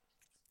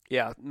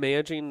 Yeah,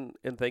 managing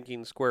and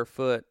thinking square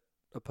foot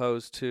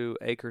opposed to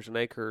acres and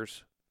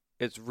acres,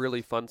 it's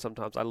really fun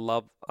sometimes. I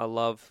love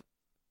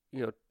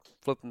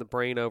flipping the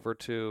brain over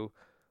to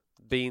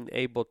being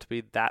able to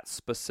be that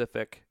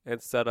specific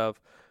instead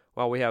of,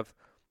 well, we have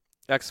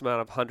X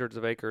amount of hundreds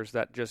of acres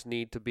that just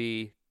need to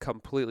be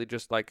completely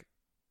just like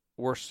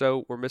we're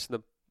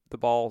missing the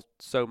ball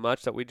so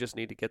much that we just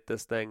need to get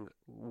this thing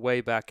way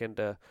back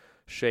into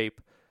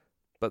shape.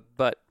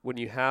 But when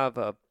you have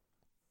a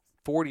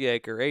 40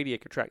 acre, 80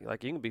 acre tract,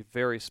 like you can be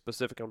very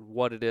specific on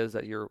what it is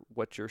that you're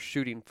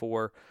shooting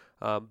for,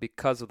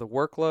 because of the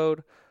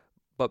workload,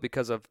 but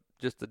because of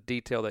just the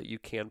detail that you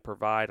can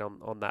provide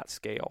on that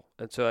scale.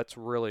 And so that's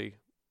really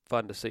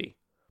fun to see.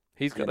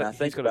 He's going to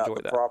enjoy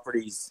that.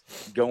 Properties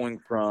going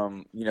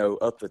from,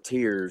 up the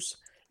tiers.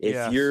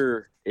 If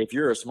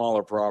you're a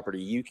smaller property,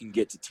 you can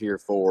get to tier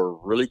 4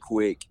 really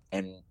quick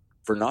and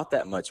for not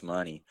that much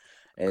money.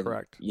 And,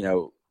 correct.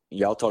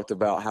 Y'all talked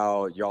about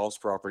how y'all's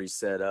property's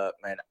set up.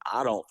 Man,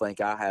 I don't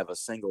think I have a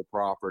single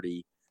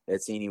property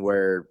that's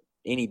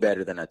any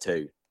better than a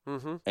 2.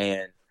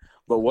 Mm-hmm.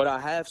 But what I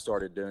have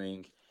started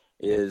doing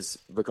is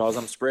because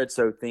I'm spread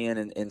so thin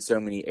in so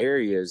many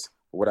areas.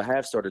 What I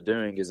have started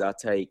doing is I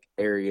take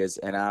areas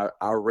and I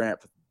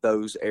ramp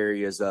those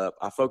areas up.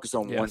 I focus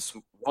on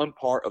one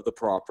part of the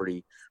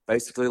property,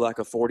 basically like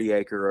a 40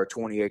 acre or a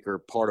 20 acre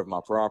part of my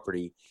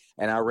property,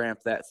 and I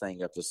ramp that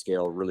thing up to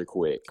scale really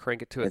quick.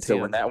 Crank it to a 10. So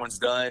when that one's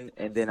done,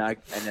 and then I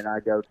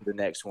go to the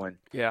next one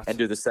and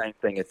do the same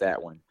thing at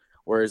that one.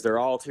 Whereas they're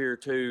all tier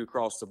 2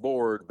 across the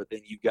board, but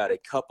then you've got a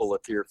couple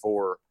of tier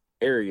 4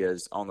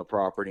 areas on the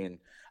property, and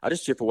I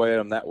just chip away at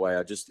them that way.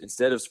 I just,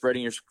 instead of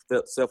spreading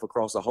yourself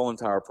across the whole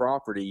entire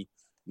property,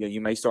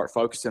 you may start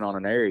focusing on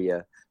an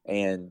area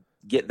and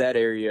get that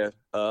area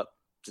up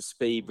to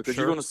speed, because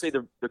you're going to see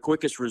the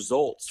quickest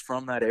results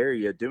from that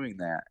area doing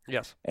that.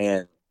 Yes.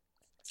 And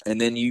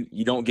then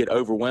you don't get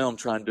overwhelmed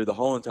trying to do the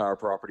whole entire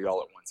property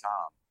all at one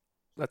time.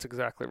 That's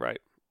exactly right.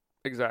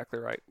 Exactly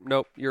right.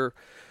 Nope, you're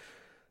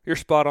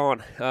spot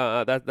on.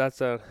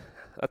 That's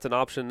an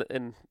option,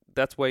 and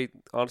that's way,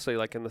 honestly,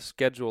 like in the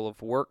schedule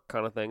of work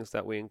kind of things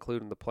that we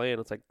include in the plan.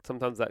 It's like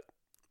sometimes that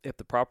if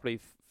the property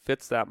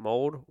fits that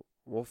mold,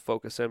 we'll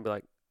focus in and be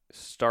like,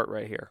 start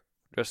right here.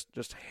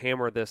 Just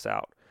hammer this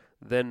out,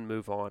 then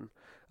move on.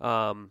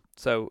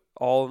 So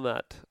all in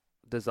that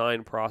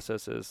design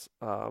process is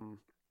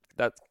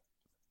that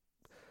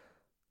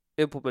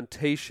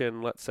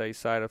implementation, let's say,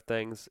 side of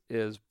things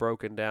is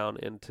broken down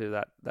into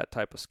that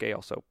type of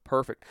scale. So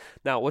perfect.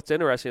 Now, what's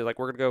interesting is like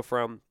we're going to go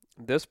from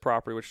this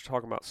property, which is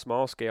talking about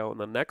small scale, and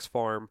the next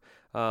farm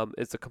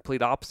is the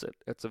complete opposite.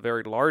 It's a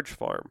very large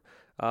farm.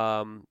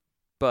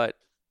 But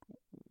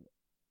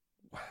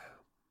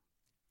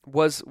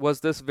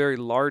was this very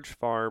large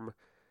farm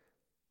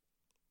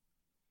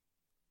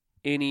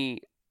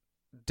any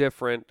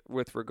different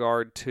with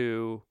regard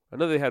to, I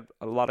know they had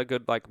a lot of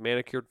good like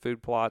manicured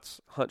food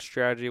plots, hunt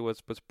strategy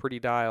was pretty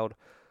dialed,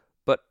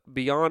 but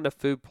beyond a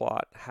food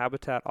plot,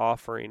 habitat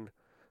offering,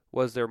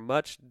 was there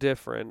much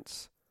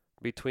difference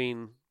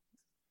between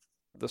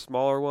the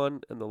smaller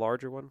one and the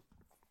larger one?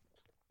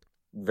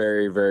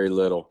 Very, very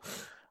little.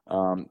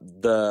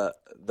 The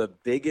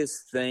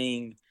biggest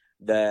thing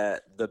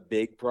that the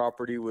big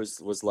property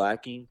was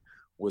lacking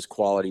was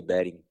quality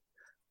bedding.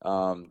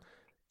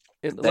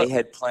 They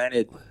had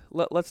planted.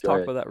 Let's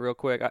talk about that real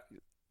quick.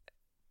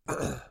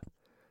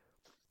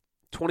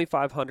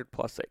 2,500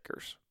 plus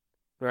acres,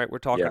 right? We're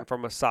talking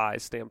from a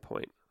size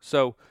standpoint.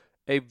 So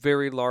a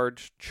very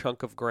large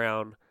chunk of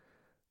ground,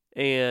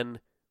 and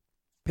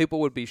people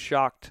would be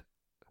shocked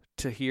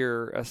to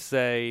hear us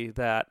say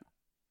that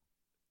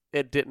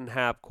it didn't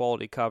have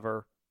quality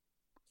cover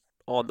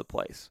on the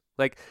place.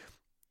 Like,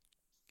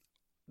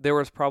 there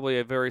was probably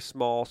a very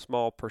small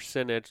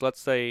percentage.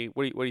 Let's say,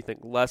 what do you think?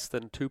 Less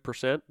than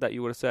 2% that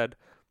you would have said,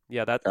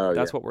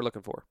 that's what we're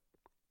looking for.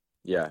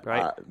 Yeah,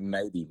 right.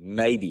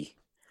 Maybe.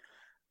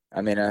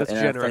 I mean, I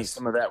think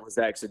some of that was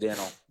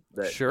accidental.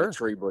 That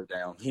tree blew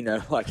down.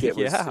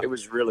 It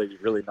was really,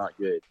 really not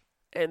good.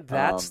 And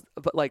that's,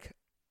 but like,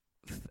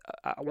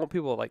 I want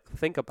people to like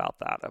think about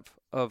that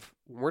of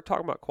when we're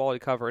talking about quality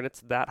cover and it's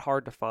that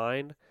hard to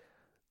find.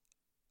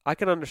 I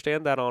can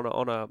understand that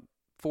on a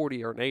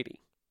 40 or an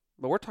 80,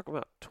 but we're talking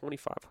about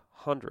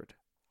 2,500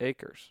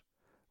 acres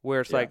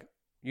where it's like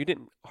you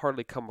didn't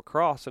hardly come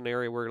across an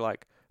area where you're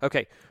like,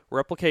 okay,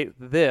 replicate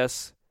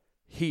this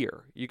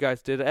here. You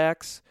guys did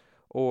X,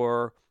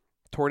 or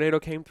tornado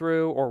came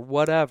through, or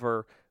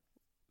whatever.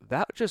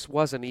 That just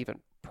wasn't even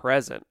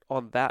present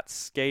on that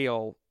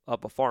scale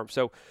of a farm.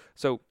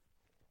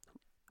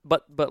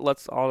 But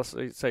let's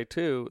honestly say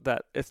too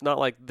that it's not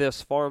like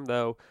this farm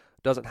though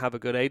doesn't have a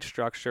good age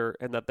structure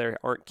and that they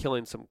aren't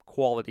killing some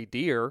quality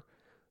deer.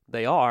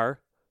 They are.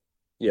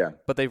 Yeah.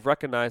 But they've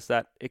recognized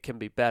that it can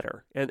be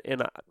better. And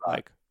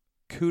like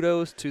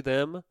kudos to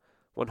them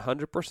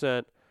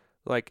 100%.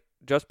 Like,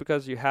 just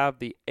because you have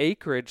the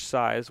acreage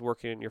size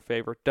working in your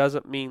favor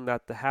doesn't mean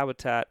that the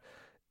habitat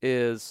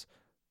is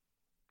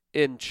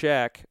in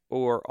check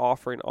or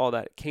offering all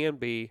that it can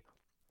be.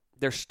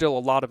 There's still a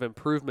lot of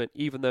improvement,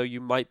 even though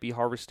you might be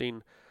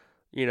harvesting,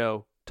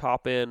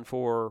 top end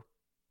for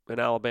an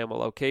Alabama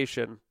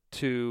location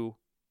to,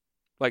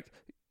 like,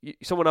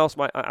 someone else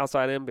might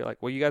outside in be like,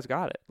 well, you guys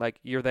got it. Like,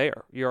 you're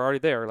there. You're already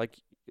there. Like,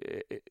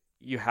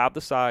 you have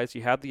the size,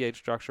 you have the age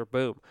structure,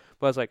 boom.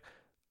 But it's like,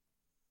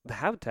 the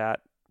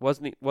habitat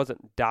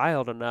wasn't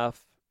dialed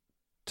enough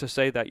to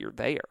say that you're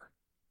there.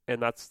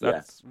 And that's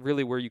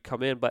really where you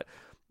come in. But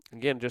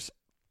again, just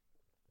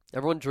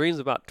everyone dreams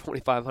about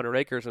 2,500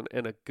 acres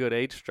and a good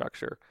age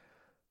structure.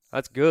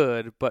 That's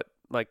good, but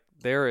like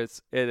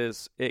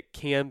it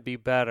can be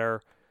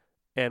better,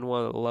 and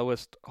one of the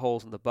lowest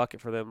holes in the bucket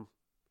for them,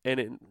 and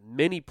in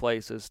many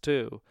places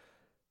too,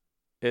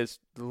 is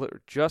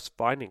just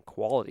finding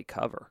quality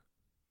cover.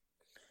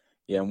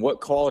 Yeah, and what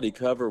quality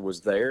cover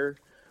was there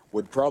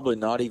would probably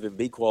not even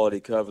be quality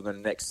cover in the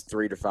next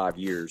 3 to 5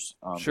 years.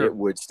 It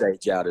would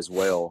stage out as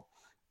well.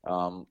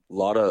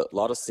 Lot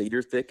of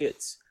cedar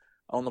thickets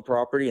on the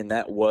property, and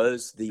that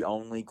was the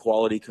only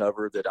quality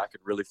cover that I could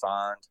really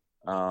find.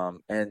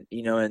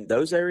 And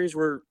those areas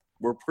were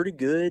pretty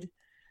good,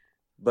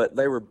 but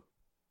they were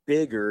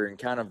bigger and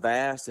kind of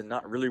vast and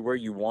not really where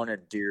you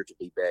wanted deer to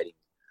be bedding.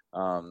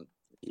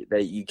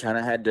 You kind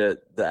of had the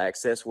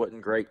access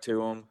wasn't great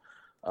to them,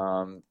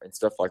 and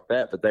stuff like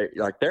that. But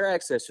their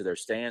access to their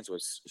stands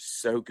was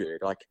so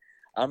good. Like,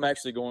 I'm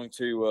actually going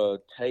to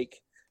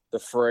take the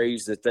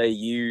phrase that they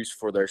use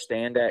for their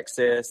stand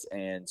access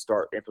and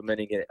start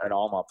implementing it in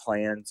all my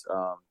plans.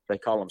 They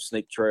call them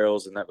sneak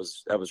trails, and that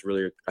was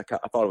really, I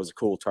thought it was a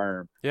cool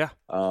term. Yeah.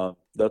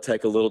 They'll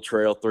take a little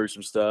trail through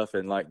some stuff,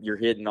 and like, you're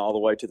hidden all the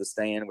way to the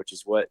stand, which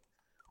is what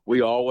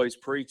we always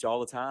preach all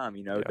the time.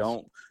 You know,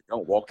 Yes.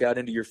 don't walk out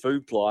into your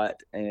food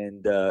plot.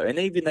 And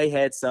even they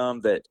had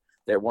some that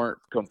weren't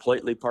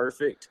completely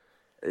perfect.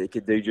 It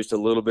could do just a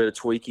little bit of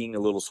tweaking, a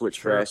little switch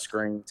grass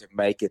screen to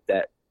make it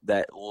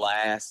that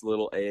last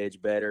little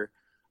edge better.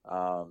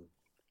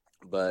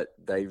 But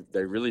they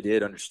really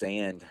did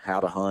understand how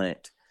to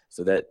hunt,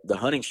 so that the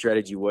hunting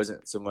strategy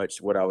wasn't so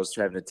much what I was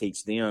having to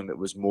teach them. It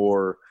was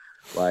more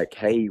like,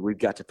 hey, we've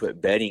got to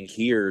put bedding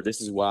here.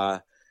 This is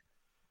why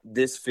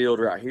this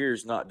field right here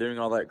is not doing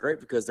all that great,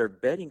 because they're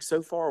bedding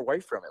so far away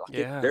from it.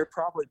 Like, they're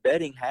probably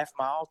bedding half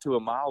mile to a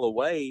mile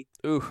away.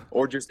 Ooh.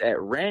 Or just at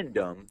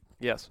random.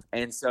 Yes.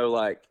 And so,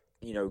 like,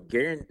 you're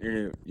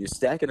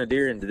stacking a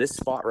deer into this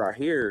spot right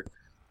here.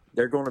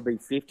 They're going to be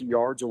 50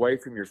 yards away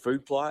from your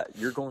food plot.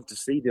 You're going to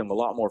see them a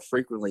lot more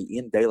frequently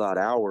in daylight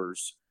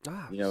hours.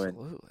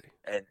 Absolutely.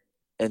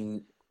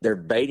 And they're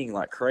baiting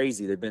like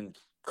crazy. They've been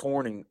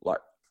corning like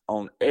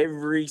on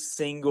every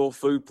single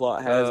food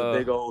plot has a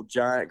big old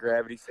giant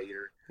gravity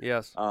feeder.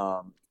 Yes.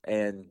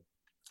 And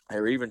they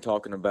were even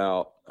talking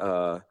about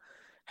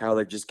how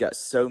they've just got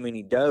so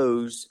many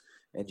does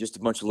and just a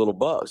bunch of little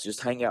bucks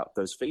just hang out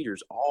those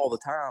feeders all the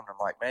time. I'm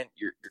like, man,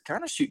 you're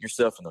kind of shooting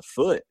yourself in the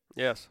foot.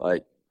 Yes.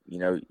 Like,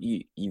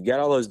 you've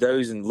got all those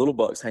does and little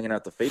bucks hanging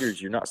out the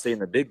feeders. You're not seeing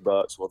the big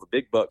bucks. Well, the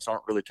big bucks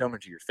aren't really coming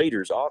to your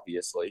feeders,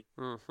 obviously.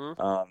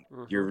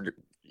 Mm-hmm.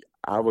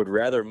 I would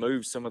rather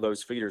move some of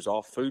those feeders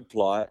off food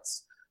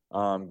plots.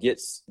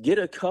 Get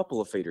a couple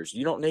of feeders.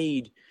 You don't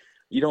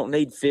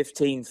need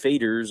 15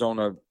 feeders on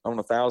a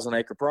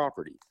 1,000-acre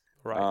property.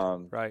 Right.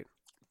 Right.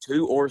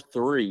 2 or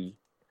 3,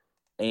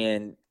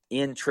 and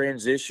in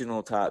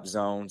transitional type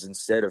zones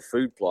instead of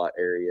food plot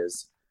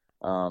areas.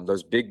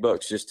 Those big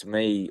bucks, just to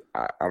me,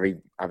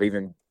 I've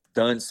even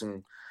done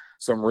some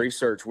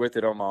research with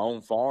it on my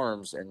own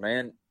farms, and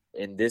man,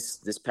 in this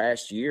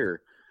past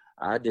year,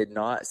 I did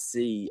not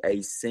see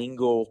a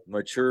single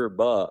mature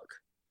buck.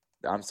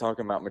 I'm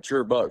talking about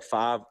mature buck,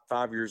 5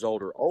 years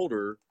old or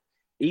older,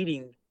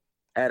 eating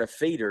at a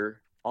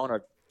feeder on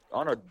a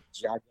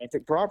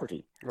gigantic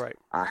property. Right.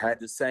 I had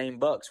the same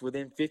bucks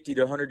within 50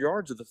 to 100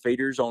 yards of the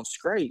feeders on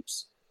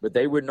scrapes, but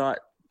they would not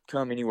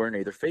come anywhere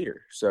near the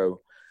feeder.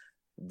 So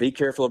be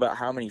careful about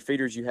how many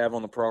feeders you have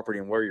on the property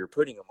and where you're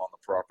putting them on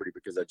the property,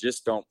 because I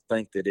just don't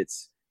think that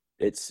it's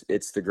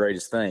the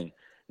greatest thing.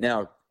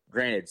 Now,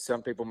 granted,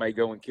 some people may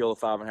go and kill a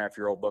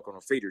 5.5-year-old buck on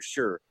a feeder,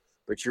 sure,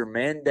 but your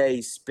man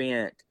days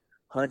spent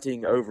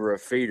hunting over a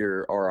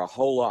feeder are a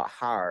whole lot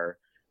higher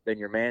than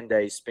your man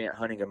days spent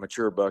hunting a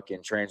mature buck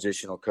in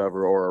transitional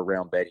cover or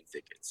around bedding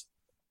thickets.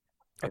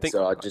 I think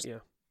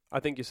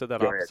you said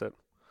that opposite.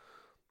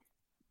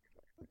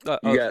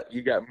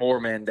 You got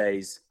more man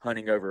days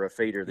hunting over a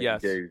feeder than you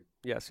do.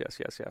 Yes.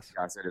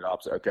 I said it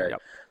opposite. Okay.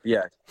 Yep.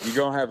 Yeah, you're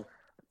gonna have.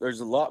 There's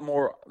a lot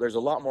more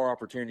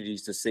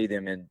opportunities to see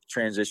them in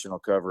transitional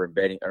cover and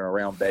bedding and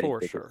around bedding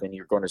thickets than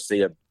you're going to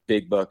see a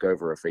big buck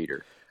over a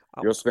feeder.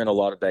 You'll spend a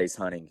lot of days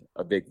hunting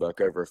a big buck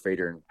over a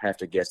feeder and have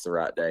to guess the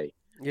right day.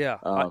 Yeah.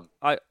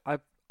 I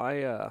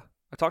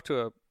talked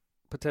to a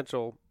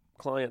potential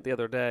client the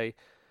other day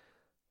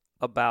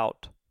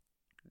about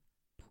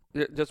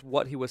just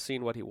what he was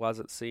seeing, what he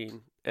wasn't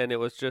seeing, and it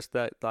was just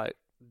that like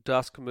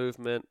dusk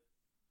movement,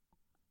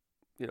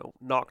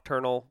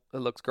 nocturnal. It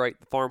looks great.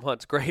 The farm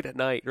hunt's great at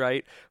night,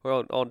 right?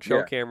 Well, on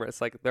show camera,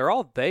 it's like they're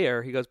all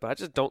there. He goes, but I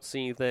just don't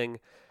see anything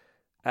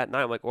at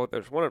night. I'm like, well,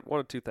 there's one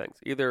of two things.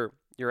 Either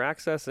your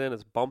access in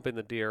is bumping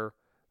the deer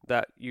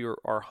that you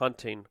are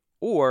hunting,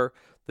 or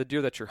the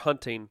deer that you're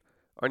hunting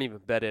aren't even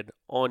bedded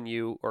on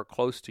you or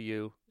close to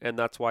you, and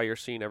that's why you're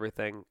seeing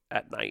everything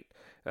at night.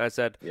 And I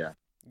said,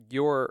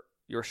 your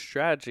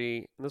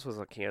strategy, and this was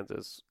a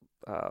Kansas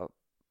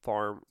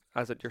farm,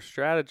 I said, your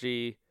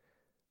strategy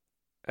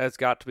has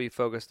got to be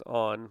focused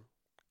on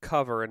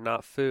cover and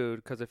not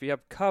food, because if you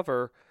have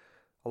cover,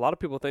 a lot of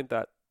people think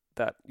that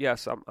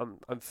yes, I'm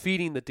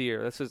feeding the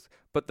deer.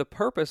 But the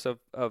purpose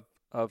of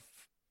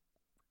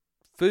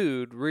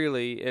food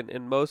really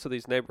in most of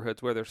these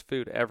neighborhoods where there's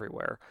food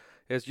everywhere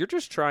is you're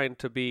just trying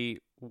to be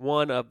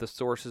one of the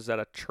sources that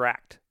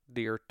attract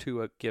deer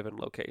to a given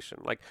location.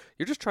 Like,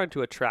 you're just trying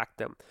to attract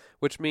them,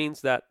 which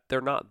means that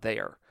they're not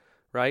there,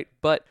 right?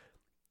 But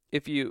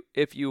if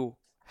you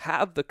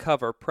have the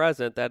cover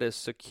present that is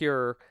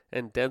secure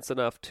and dense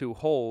enough to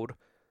hold,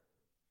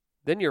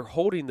 then you're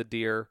holding the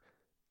deer,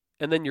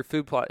 and then your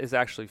food plot is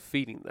actually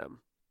feeding them.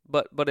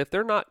 But if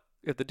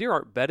the deer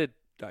aren't bedded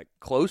like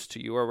close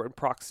to you or in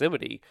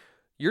proximity,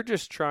 you're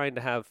just trying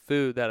to have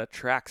food that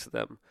attracts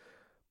them.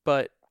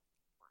 But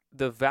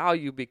the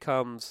value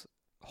becomes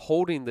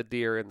holding the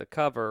deer in the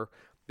cover,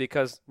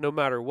 because no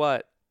matter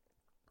what,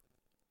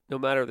 no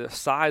matter the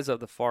size of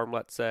the farm,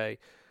 let's say,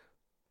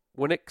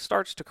 when it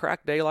starts to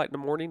crack daylight in the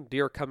morning,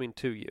 deer are coming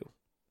to you,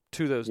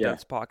 to those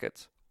dense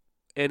pockets.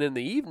 And in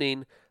the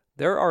evening,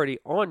 they're already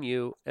on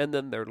you, and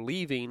then they're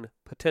leaving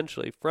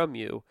potentially from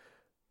you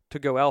to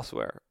go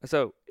elsewhere.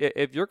 So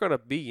if you're going to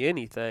be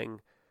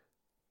anything,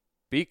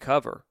 be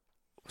cover.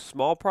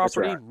 Small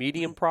property, right.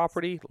 medium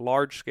property,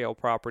 large scale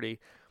property.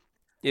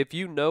 If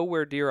you know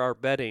where deer are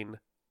bedding,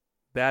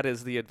 that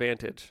is the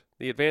advantage.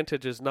 The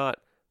advantage is not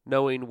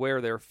knowing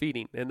where they're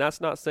feeding. And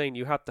that's not saying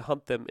you have to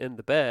hunt them in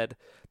the bed.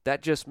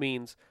 That just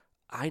means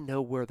I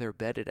know where they're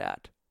bedded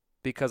at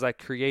because I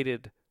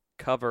created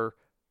cover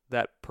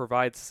that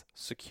provides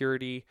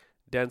security,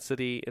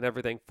 density, and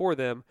everything for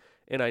them.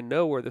 And I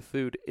know where the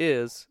food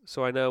is,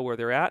 so I know where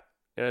they're at,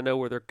 and I know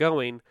where they're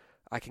going.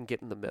 I can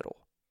get in the middle.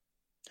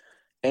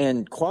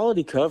 And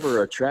quality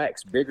cover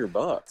attracts bigger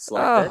bucks.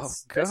 Like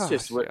that's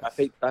just what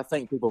I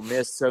think people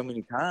miss so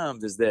many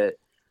times, is that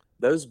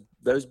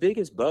those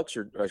biggest bucks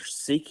are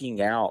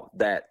seeking out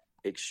that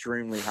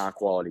extremely high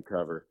quality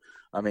cover.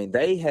 I mean,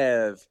 they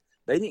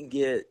didn't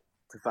get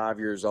to 5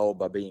 years old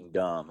by being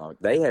dumb.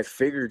 They have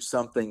figured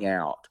something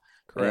out.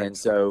 Correct. And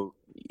so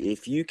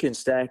if you can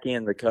stack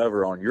in the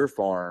cover on your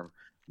farm,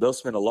 they'll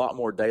spend a lot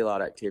more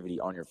daylight activity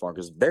on your farm,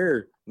 because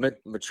their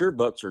mature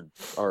bucks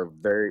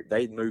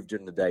they move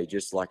during the day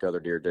just like other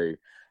deer do.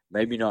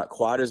 Maybe not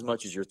quite as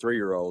much as your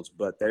 3-year-olds,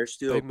 but they're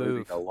still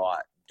moving a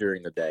lot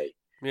during the day.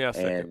 Yes,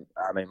 and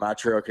I mean, my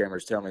trail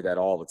cameras tell me that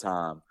all the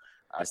time.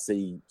 I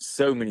see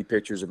so many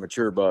pictures of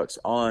mature bucks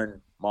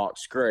on mock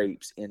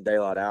scrapes in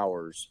daylight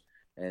hours,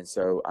 and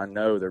so I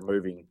know they're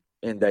moving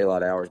in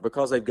daylight hours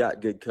because they've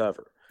got good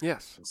cover.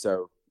 Yes. And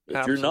so if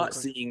Absolutely. you're not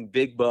seeing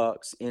big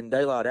bucks in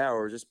daylight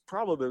hours, it's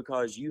probably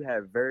because you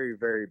have very,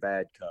 very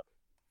bad cover.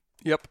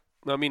 Yep.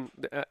 I mean,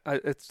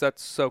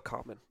 that's so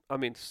common. I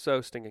mean,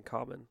 so stinking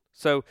common.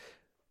 So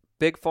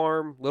big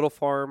farm, little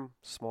farm,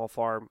 small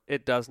farm,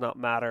 it does not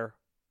matter.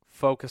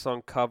 Focus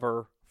on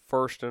cover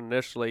first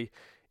initially.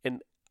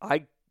 And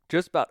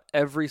just about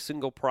every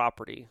single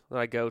property that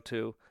I go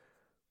to,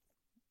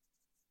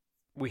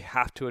 we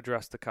have to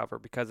address the cover,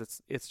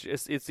 because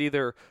it's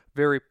either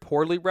very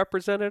poorly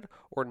represented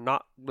or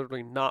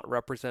literally not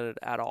represented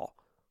at all.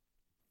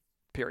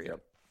 Period. Yep.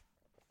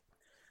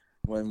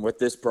 When what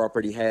this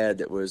property had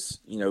that was,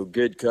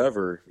 good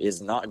cover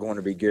is not going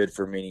to be good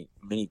for many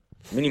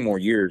more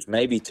years,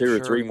 maybe 2 or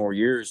 3 more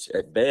years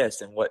at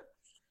best.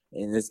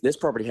 And this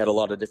property had a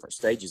lot of different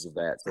stages of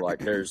that. So like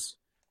there's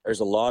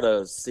a lot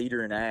of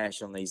cedar and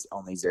ash on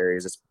these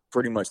areas. It's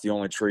pretty much the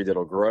only tree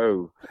that'll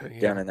grow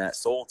down in that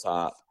soil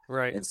type.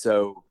 Right. And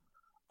so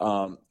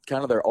kind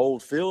of their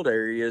old field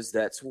areas,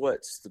 that's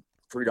what's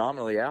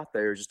predominantly out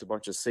there, is just a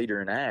bunch of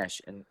cedar and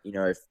ash. And,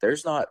 if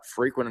there's not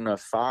frequent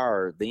enough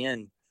fire,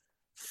 then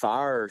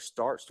fire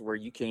starts to where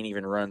you can't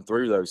even run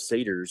through those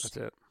cedars. That's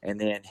it. And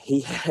then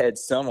he had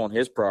some on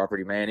his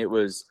property, man. It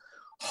was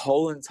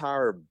whole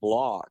entire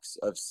blocks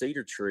of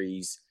cedar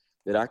trees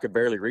that I could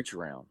barely reach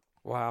around.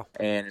 Wow.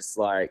 And it's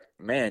like,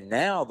 man,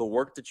 now the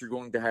work that you're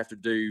going to have to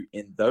do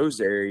in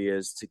those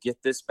areas to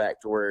get this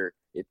back to where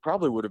it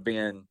probably would have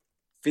been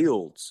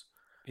fields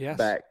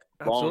back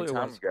a long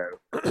time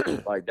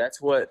ago. Like that's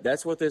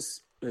what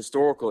this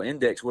historical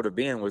index would have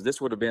been,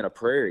 this would have been a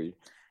prairie.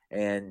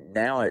 And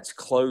now it's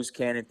closed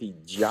canopy,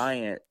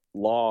 giant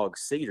log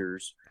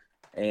cedars.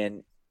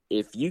 And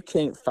if you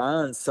can't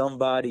find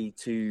somebody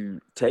to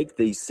take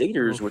these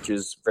cedars, which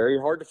is very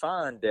hard to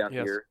find down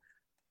here,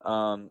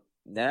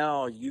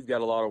 now you've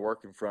got a lot of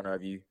work in front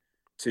of you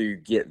to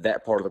get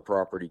that part of the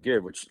property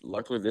good, which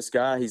luckily this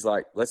guy, he's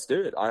like, let's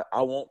do it.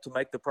 I want to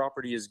make the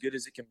property as good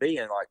as it can be.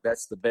 And like,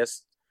 that's the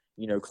best,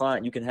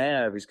 client you can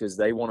have, is because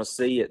they want to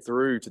see it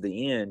through to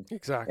the end.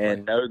 Exactly.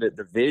 And know that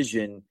the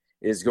vision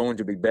is going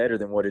to be better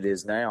than what it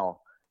is now.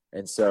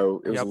 And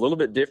so it was a little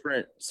bit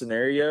different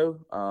scenario.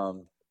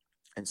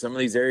 And some of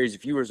these areas,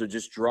 if you were to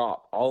just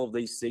drop all of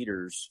these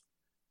cedars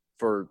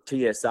for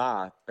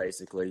TSI,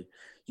 basically,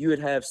 you would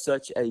have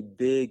such a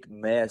big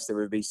mess that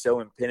would be so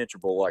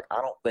impenetrable. Like,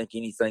 I don't think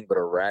anything but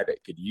a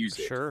rabbit could use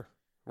it. Sure.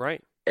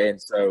 Right.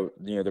 And so,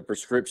 the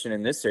prescription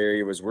in this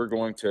area was we're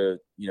going to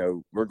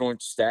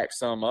stack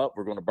some up.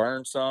 We're going to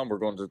burn some. We're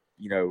going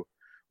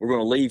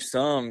to leave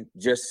some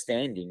just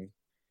standing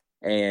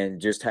and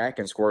just hack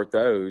and squirt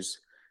those,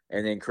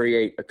 and then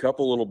create a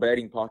couple little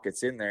bedding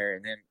pockets in there.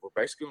 And then we're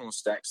basically going to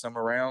stack some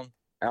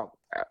out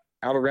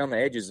around the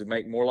edges and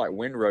make more like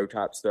windrow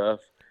type stuff,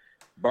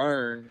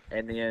 burn,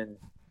 and then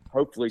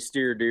hopefully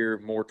steer deer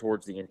more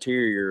towards the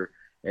interior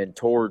and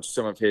towards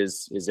some of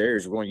his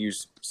areas. We're going to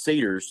use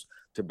cedars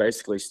to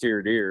basically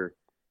steer deer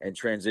and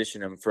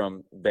transition them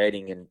from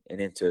bedding and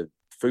into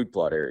food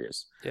plot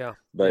areas. Yeah.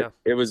 But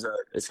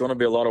it's going to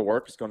be a lot of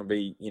work. It's going to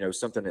be,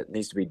 something that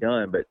needs to be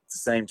done. But at the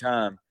same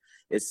time,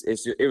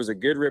 it was a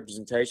good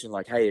representation.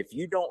 Like, hey, if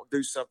you don't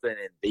do something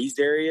in these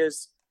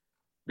areas,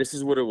 this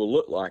is what it will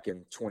look like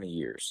in 20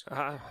 years.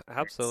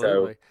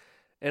 Absolutely.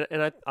 So,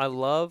 and I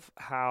love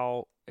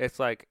how it's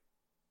like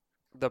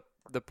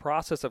the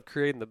process of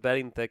creating the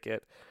bedding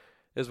thicket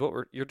is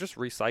you're just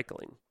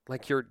recycling.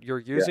 Like you're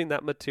using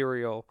that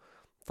material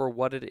for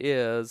what it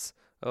is,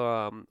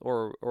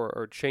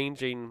 or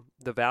changing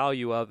the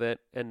value of it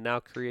and now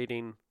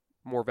creating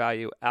more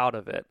value out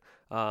of it.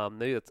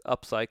 Maybe it's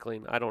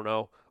upcycling. I don't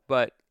know,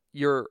 but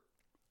the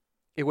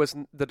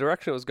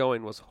direction it was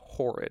going was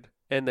horrid.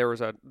 And there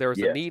was a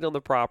need on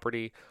the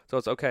property. So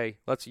it's okay,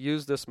 let's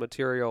use this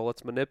material.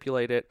 Let's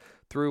manipulate it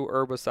through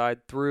herbicide,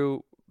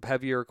 through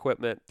heavier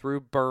equipment, through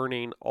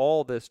burning,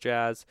 all this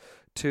jazz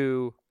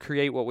to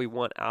create what we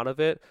want out of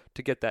it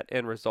to get that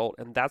end result.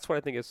 And that's what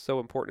I think is so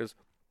important is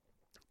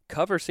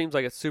cover seems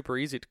like it's super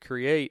easy to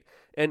create.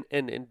 And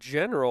in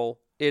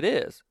general, it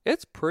is.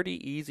 It's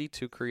pretty easy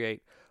to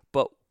create.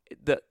 But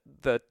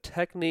the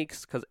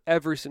techniques, because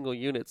every single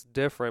unit's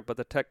different, but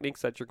the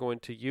techniques that you're going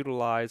to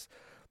utilize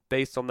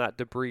based on that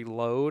debris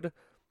load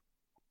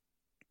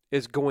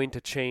is going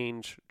to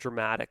change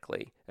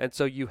dramatically. And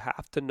so you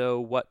have to know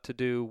what to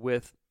do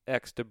with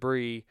X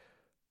debris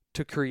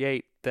to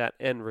create that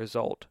end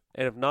result.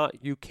 And if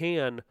not, you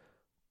can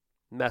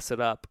mess it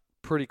up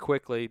pretty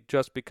quickly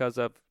just because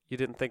of you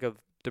didn't think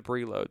of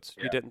debris loads.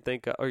 You didn't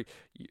think or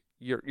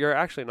you're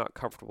actually not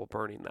comfortable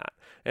burning that.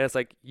 And it's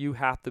like you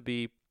have to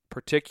be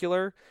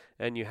particular,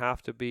 and you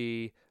have to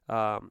be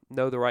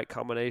know the right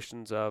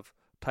combinations of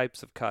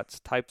types of cuts,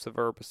 types of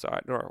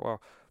herbicide,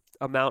 or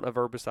amount of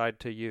herbicide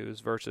to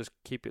use versus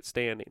keep it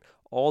standing.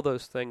 All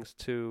those things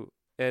to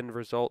end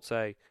result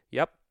say,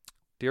 yep,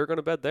 deer are going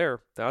to bed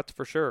there. That's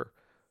for sure.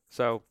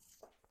 So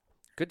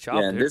good job.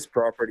 Yeah, and dude. this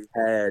property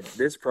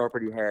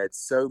had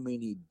so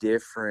many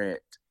different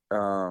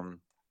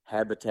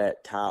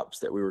habitat types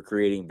that we were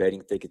creating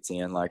bedding thickets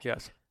in. Like,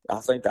 yes. I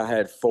think I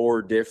had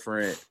 4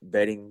 different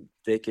bedding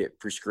thicket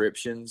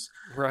prescriptions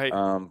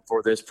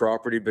for this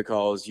property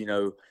because,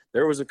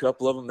 there was a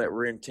couple of them that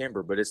were in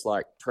timber, but it's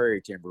like prairie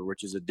timber,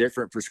 which is a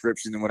different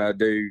prescription than what I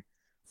do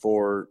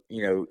for,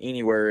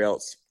 anywhere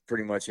else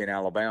pretty much in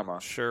Alabama.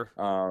 Sure.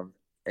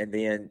 And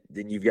then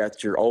you've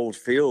got your old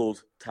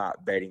field type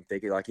bedding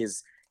thicket. Like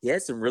he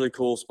had some really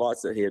cool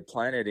spots that he had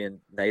planted in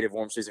native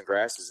warm season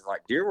grasses, and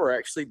like deer were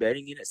actually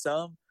bedding in it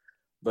some.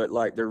 But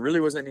like there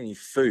really wasn't any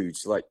food.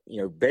 So like,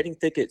 bedding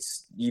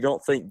thickets, you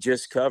don't think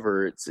just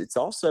cover. It's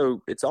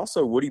also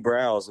woody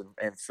browse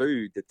and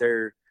food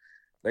that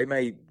they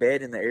may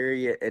bed in the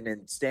area and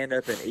then stand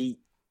up and eat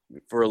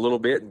for a little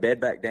bit and bed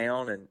back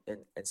down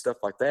and stuff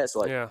like that. So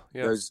like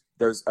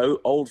those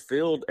old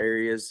field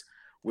areas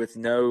with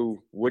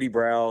no woody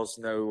browse,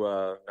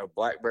 no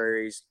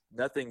blackberries,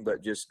 nothing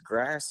but just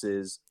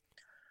grasses,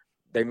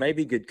 they may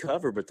be good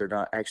cover, but they're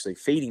not actually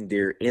feeding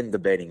deer in the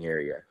bedding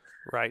area.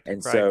 Right.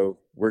 And so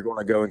we're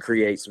going to go and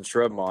create some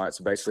shrub mottes.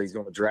 So basically he's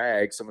going to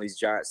drag some of these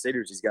giant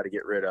cedars he's got to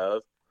get rid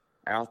of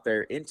out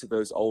there into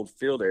those old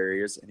field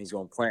areas, and he's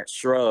going to plant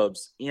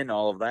shrubs in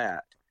all of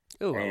that.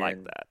 Oh, I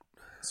like that.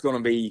 It's going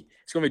to be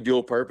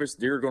dual purpose.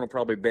 Deer are going to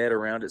probably bed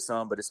around it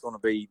some, but it's going to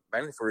be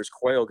mainly for his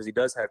quail because he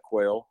does have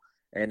quail,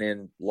 and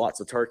then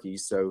lots of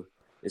turkeys. So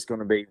it's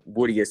going to be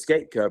woody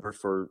escape cover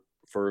for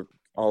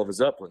all of his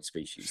upland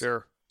species.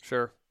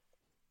 Sure.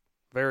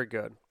 Very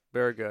good.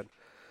 Very good.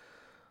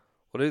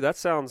 Well, dude, that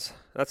sounds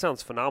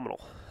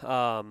phenomenal.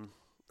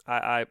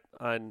 I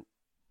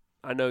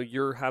know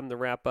you're having to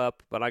wrap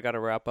up, but I got to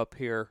wrap up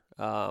here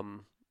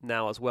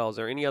now as well. Is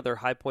there any other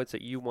high points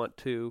that you want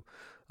to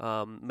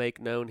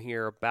make known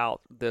here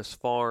about this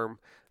farm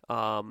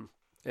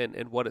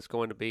and what it's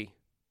going to be?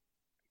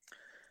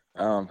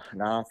 No,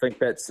 I think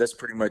that's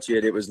pretty much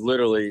it. It was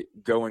literally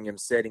going and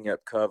setting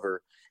up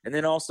cover, and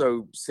then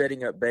also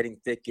setting up bedding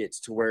thickets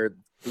to where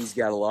he's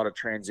got a lot of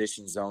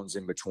transition zones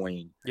in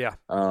between. Yeah.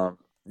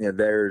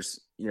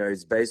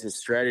 His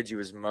strategy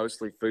was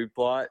mostly food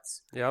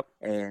plots. Yep.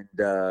 And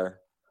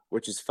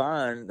which is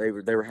fine. They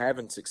were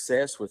having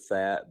success with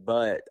that,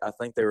 but I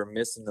think they were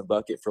missing the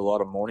bucket for a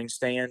lot of morning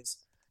stands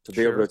to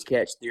be able to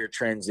catch deer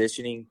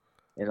transitioning.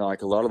 And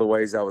like a lot of the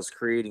ways I was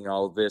creating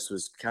all of this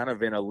was kind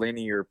of in a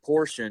linear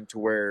portion to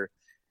where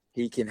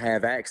he can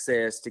have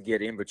access to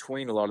get in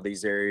between a lot of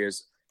these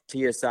areas,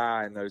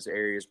 TSI in those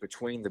areas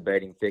between the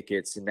bedding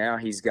thickets. And now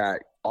he's got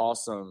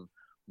awesome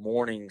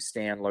morning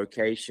stand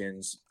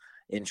locations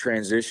in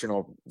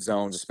transitional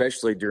zones,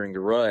 especially during the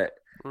rut,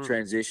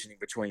 transitioning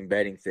between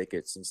bedding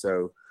thickets. And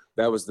so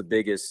that was the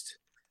biggest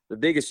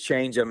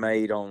change I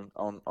made on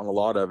a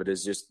lot of it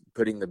is just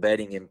putting the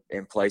bedding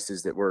in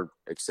places that were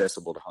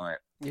accessible to hunt.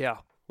 Yeah.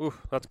 Ooh,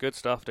 that's good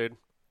stuff, dude.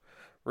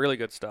 Really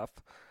good stuff.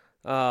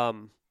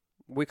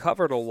 We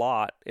covered a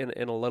lot in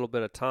a little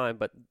bit of time,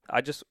 but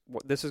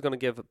this is going to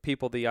give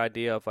people the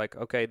idea of like,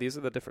 okay, these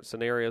are the different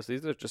scenarios.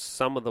 These are just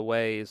some of the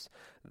ways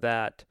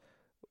that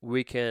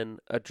we can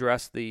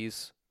address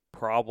these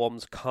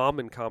problems,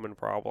 common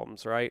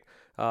problems, right?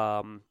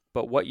 But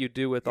what you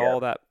do with all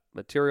that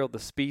material, the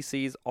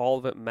species, all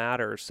of it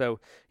matters. So,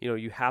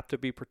 you have to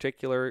be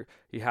particular,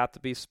 you have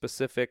to be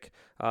specific,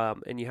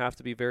 and you have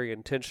to be very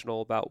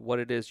intentional about what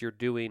it is you're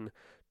doing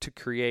to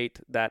create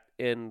that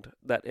end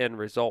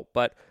result.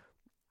 But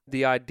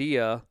the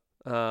idea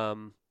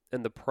and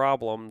the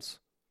problems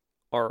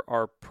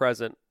are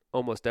present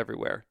almost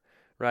everywhere,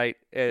 right?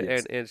 And,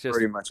 yes, and it's just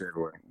pretty much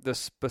everywhere. The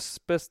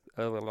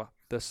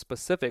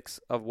specifics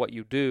of what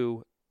you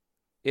do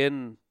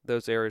in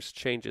those areas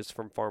changes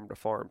from farm to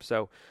farm.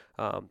 So,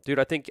 dude,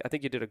 I think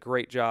you did a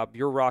great job.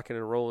 You're rocking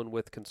and rolling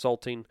with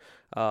consulting.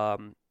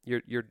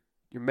 You're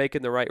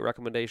making the right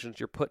recommendations.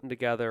 You're putting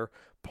together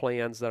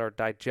plans that are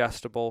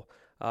digestible,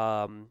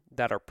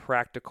 that are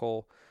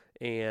practical,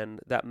 and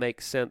that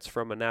makes sense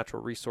from a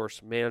natural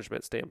resource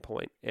management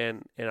standpoint.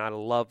 And I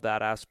love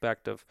that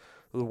aspect of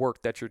the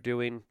work that you're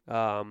doing,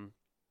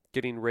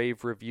 getting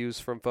rave reviews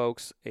from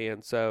folks.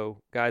 And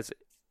so, guys,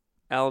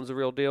 Alan's the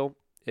real deal.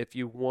 If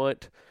you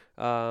want,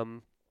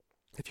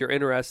 if you're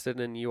interested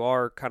and you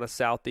are kind of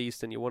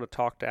southeast and you want to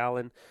talk to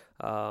Alan,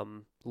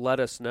 let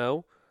us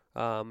know.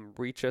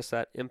 Reach us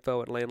at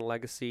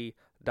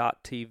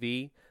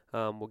info@landandlegacy.tv.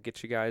 We'll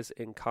get you guys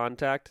in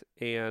contact,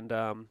 and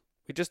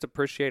we just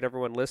appreciate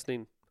everyone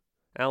listening.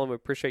 Alan, we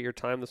appreciate your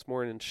time this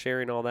morning and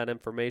sharing all that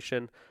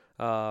information,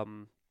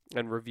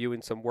 and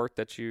reviewing some work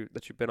that you've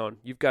been on.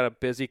 You've got a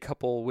busy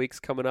couple of weeks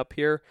coming up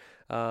here,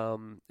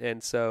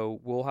 and so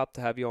we'll have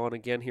to have you on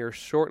again here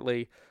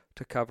shortly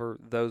to cover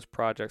those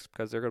projects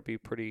because they're going to be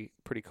pretty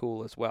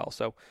cool as well.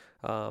 So,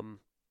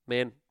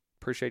 man,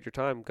 appreciate your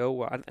time.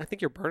 Go. I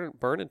think you're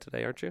burning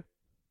today, aren't you?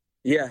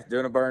 Yeah,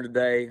 doing a burn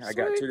today. Sweet. I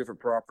got 2 different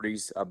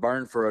properties. I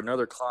burned for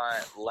another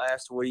client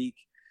last week.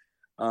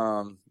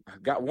 I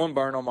got one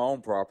burn on my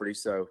own property,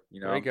 so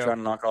I'm trying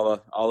to knock all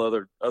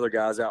the other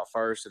guys out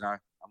first, and I'm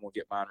gonna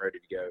get mine ready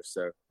to go.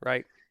 So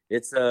right,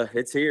 it's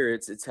here.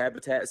 It's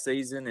habitat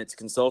season. It's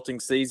consulting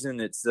season.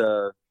 It's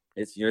all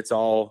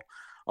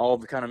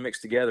kind of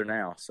mixed together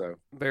now. So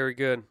very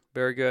good.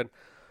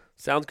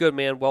 Sounds good,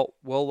 man. Well,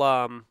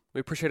 we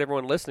appreciate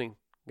everyone listening,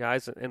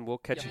 guys, and we'll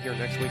catch you here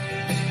next week.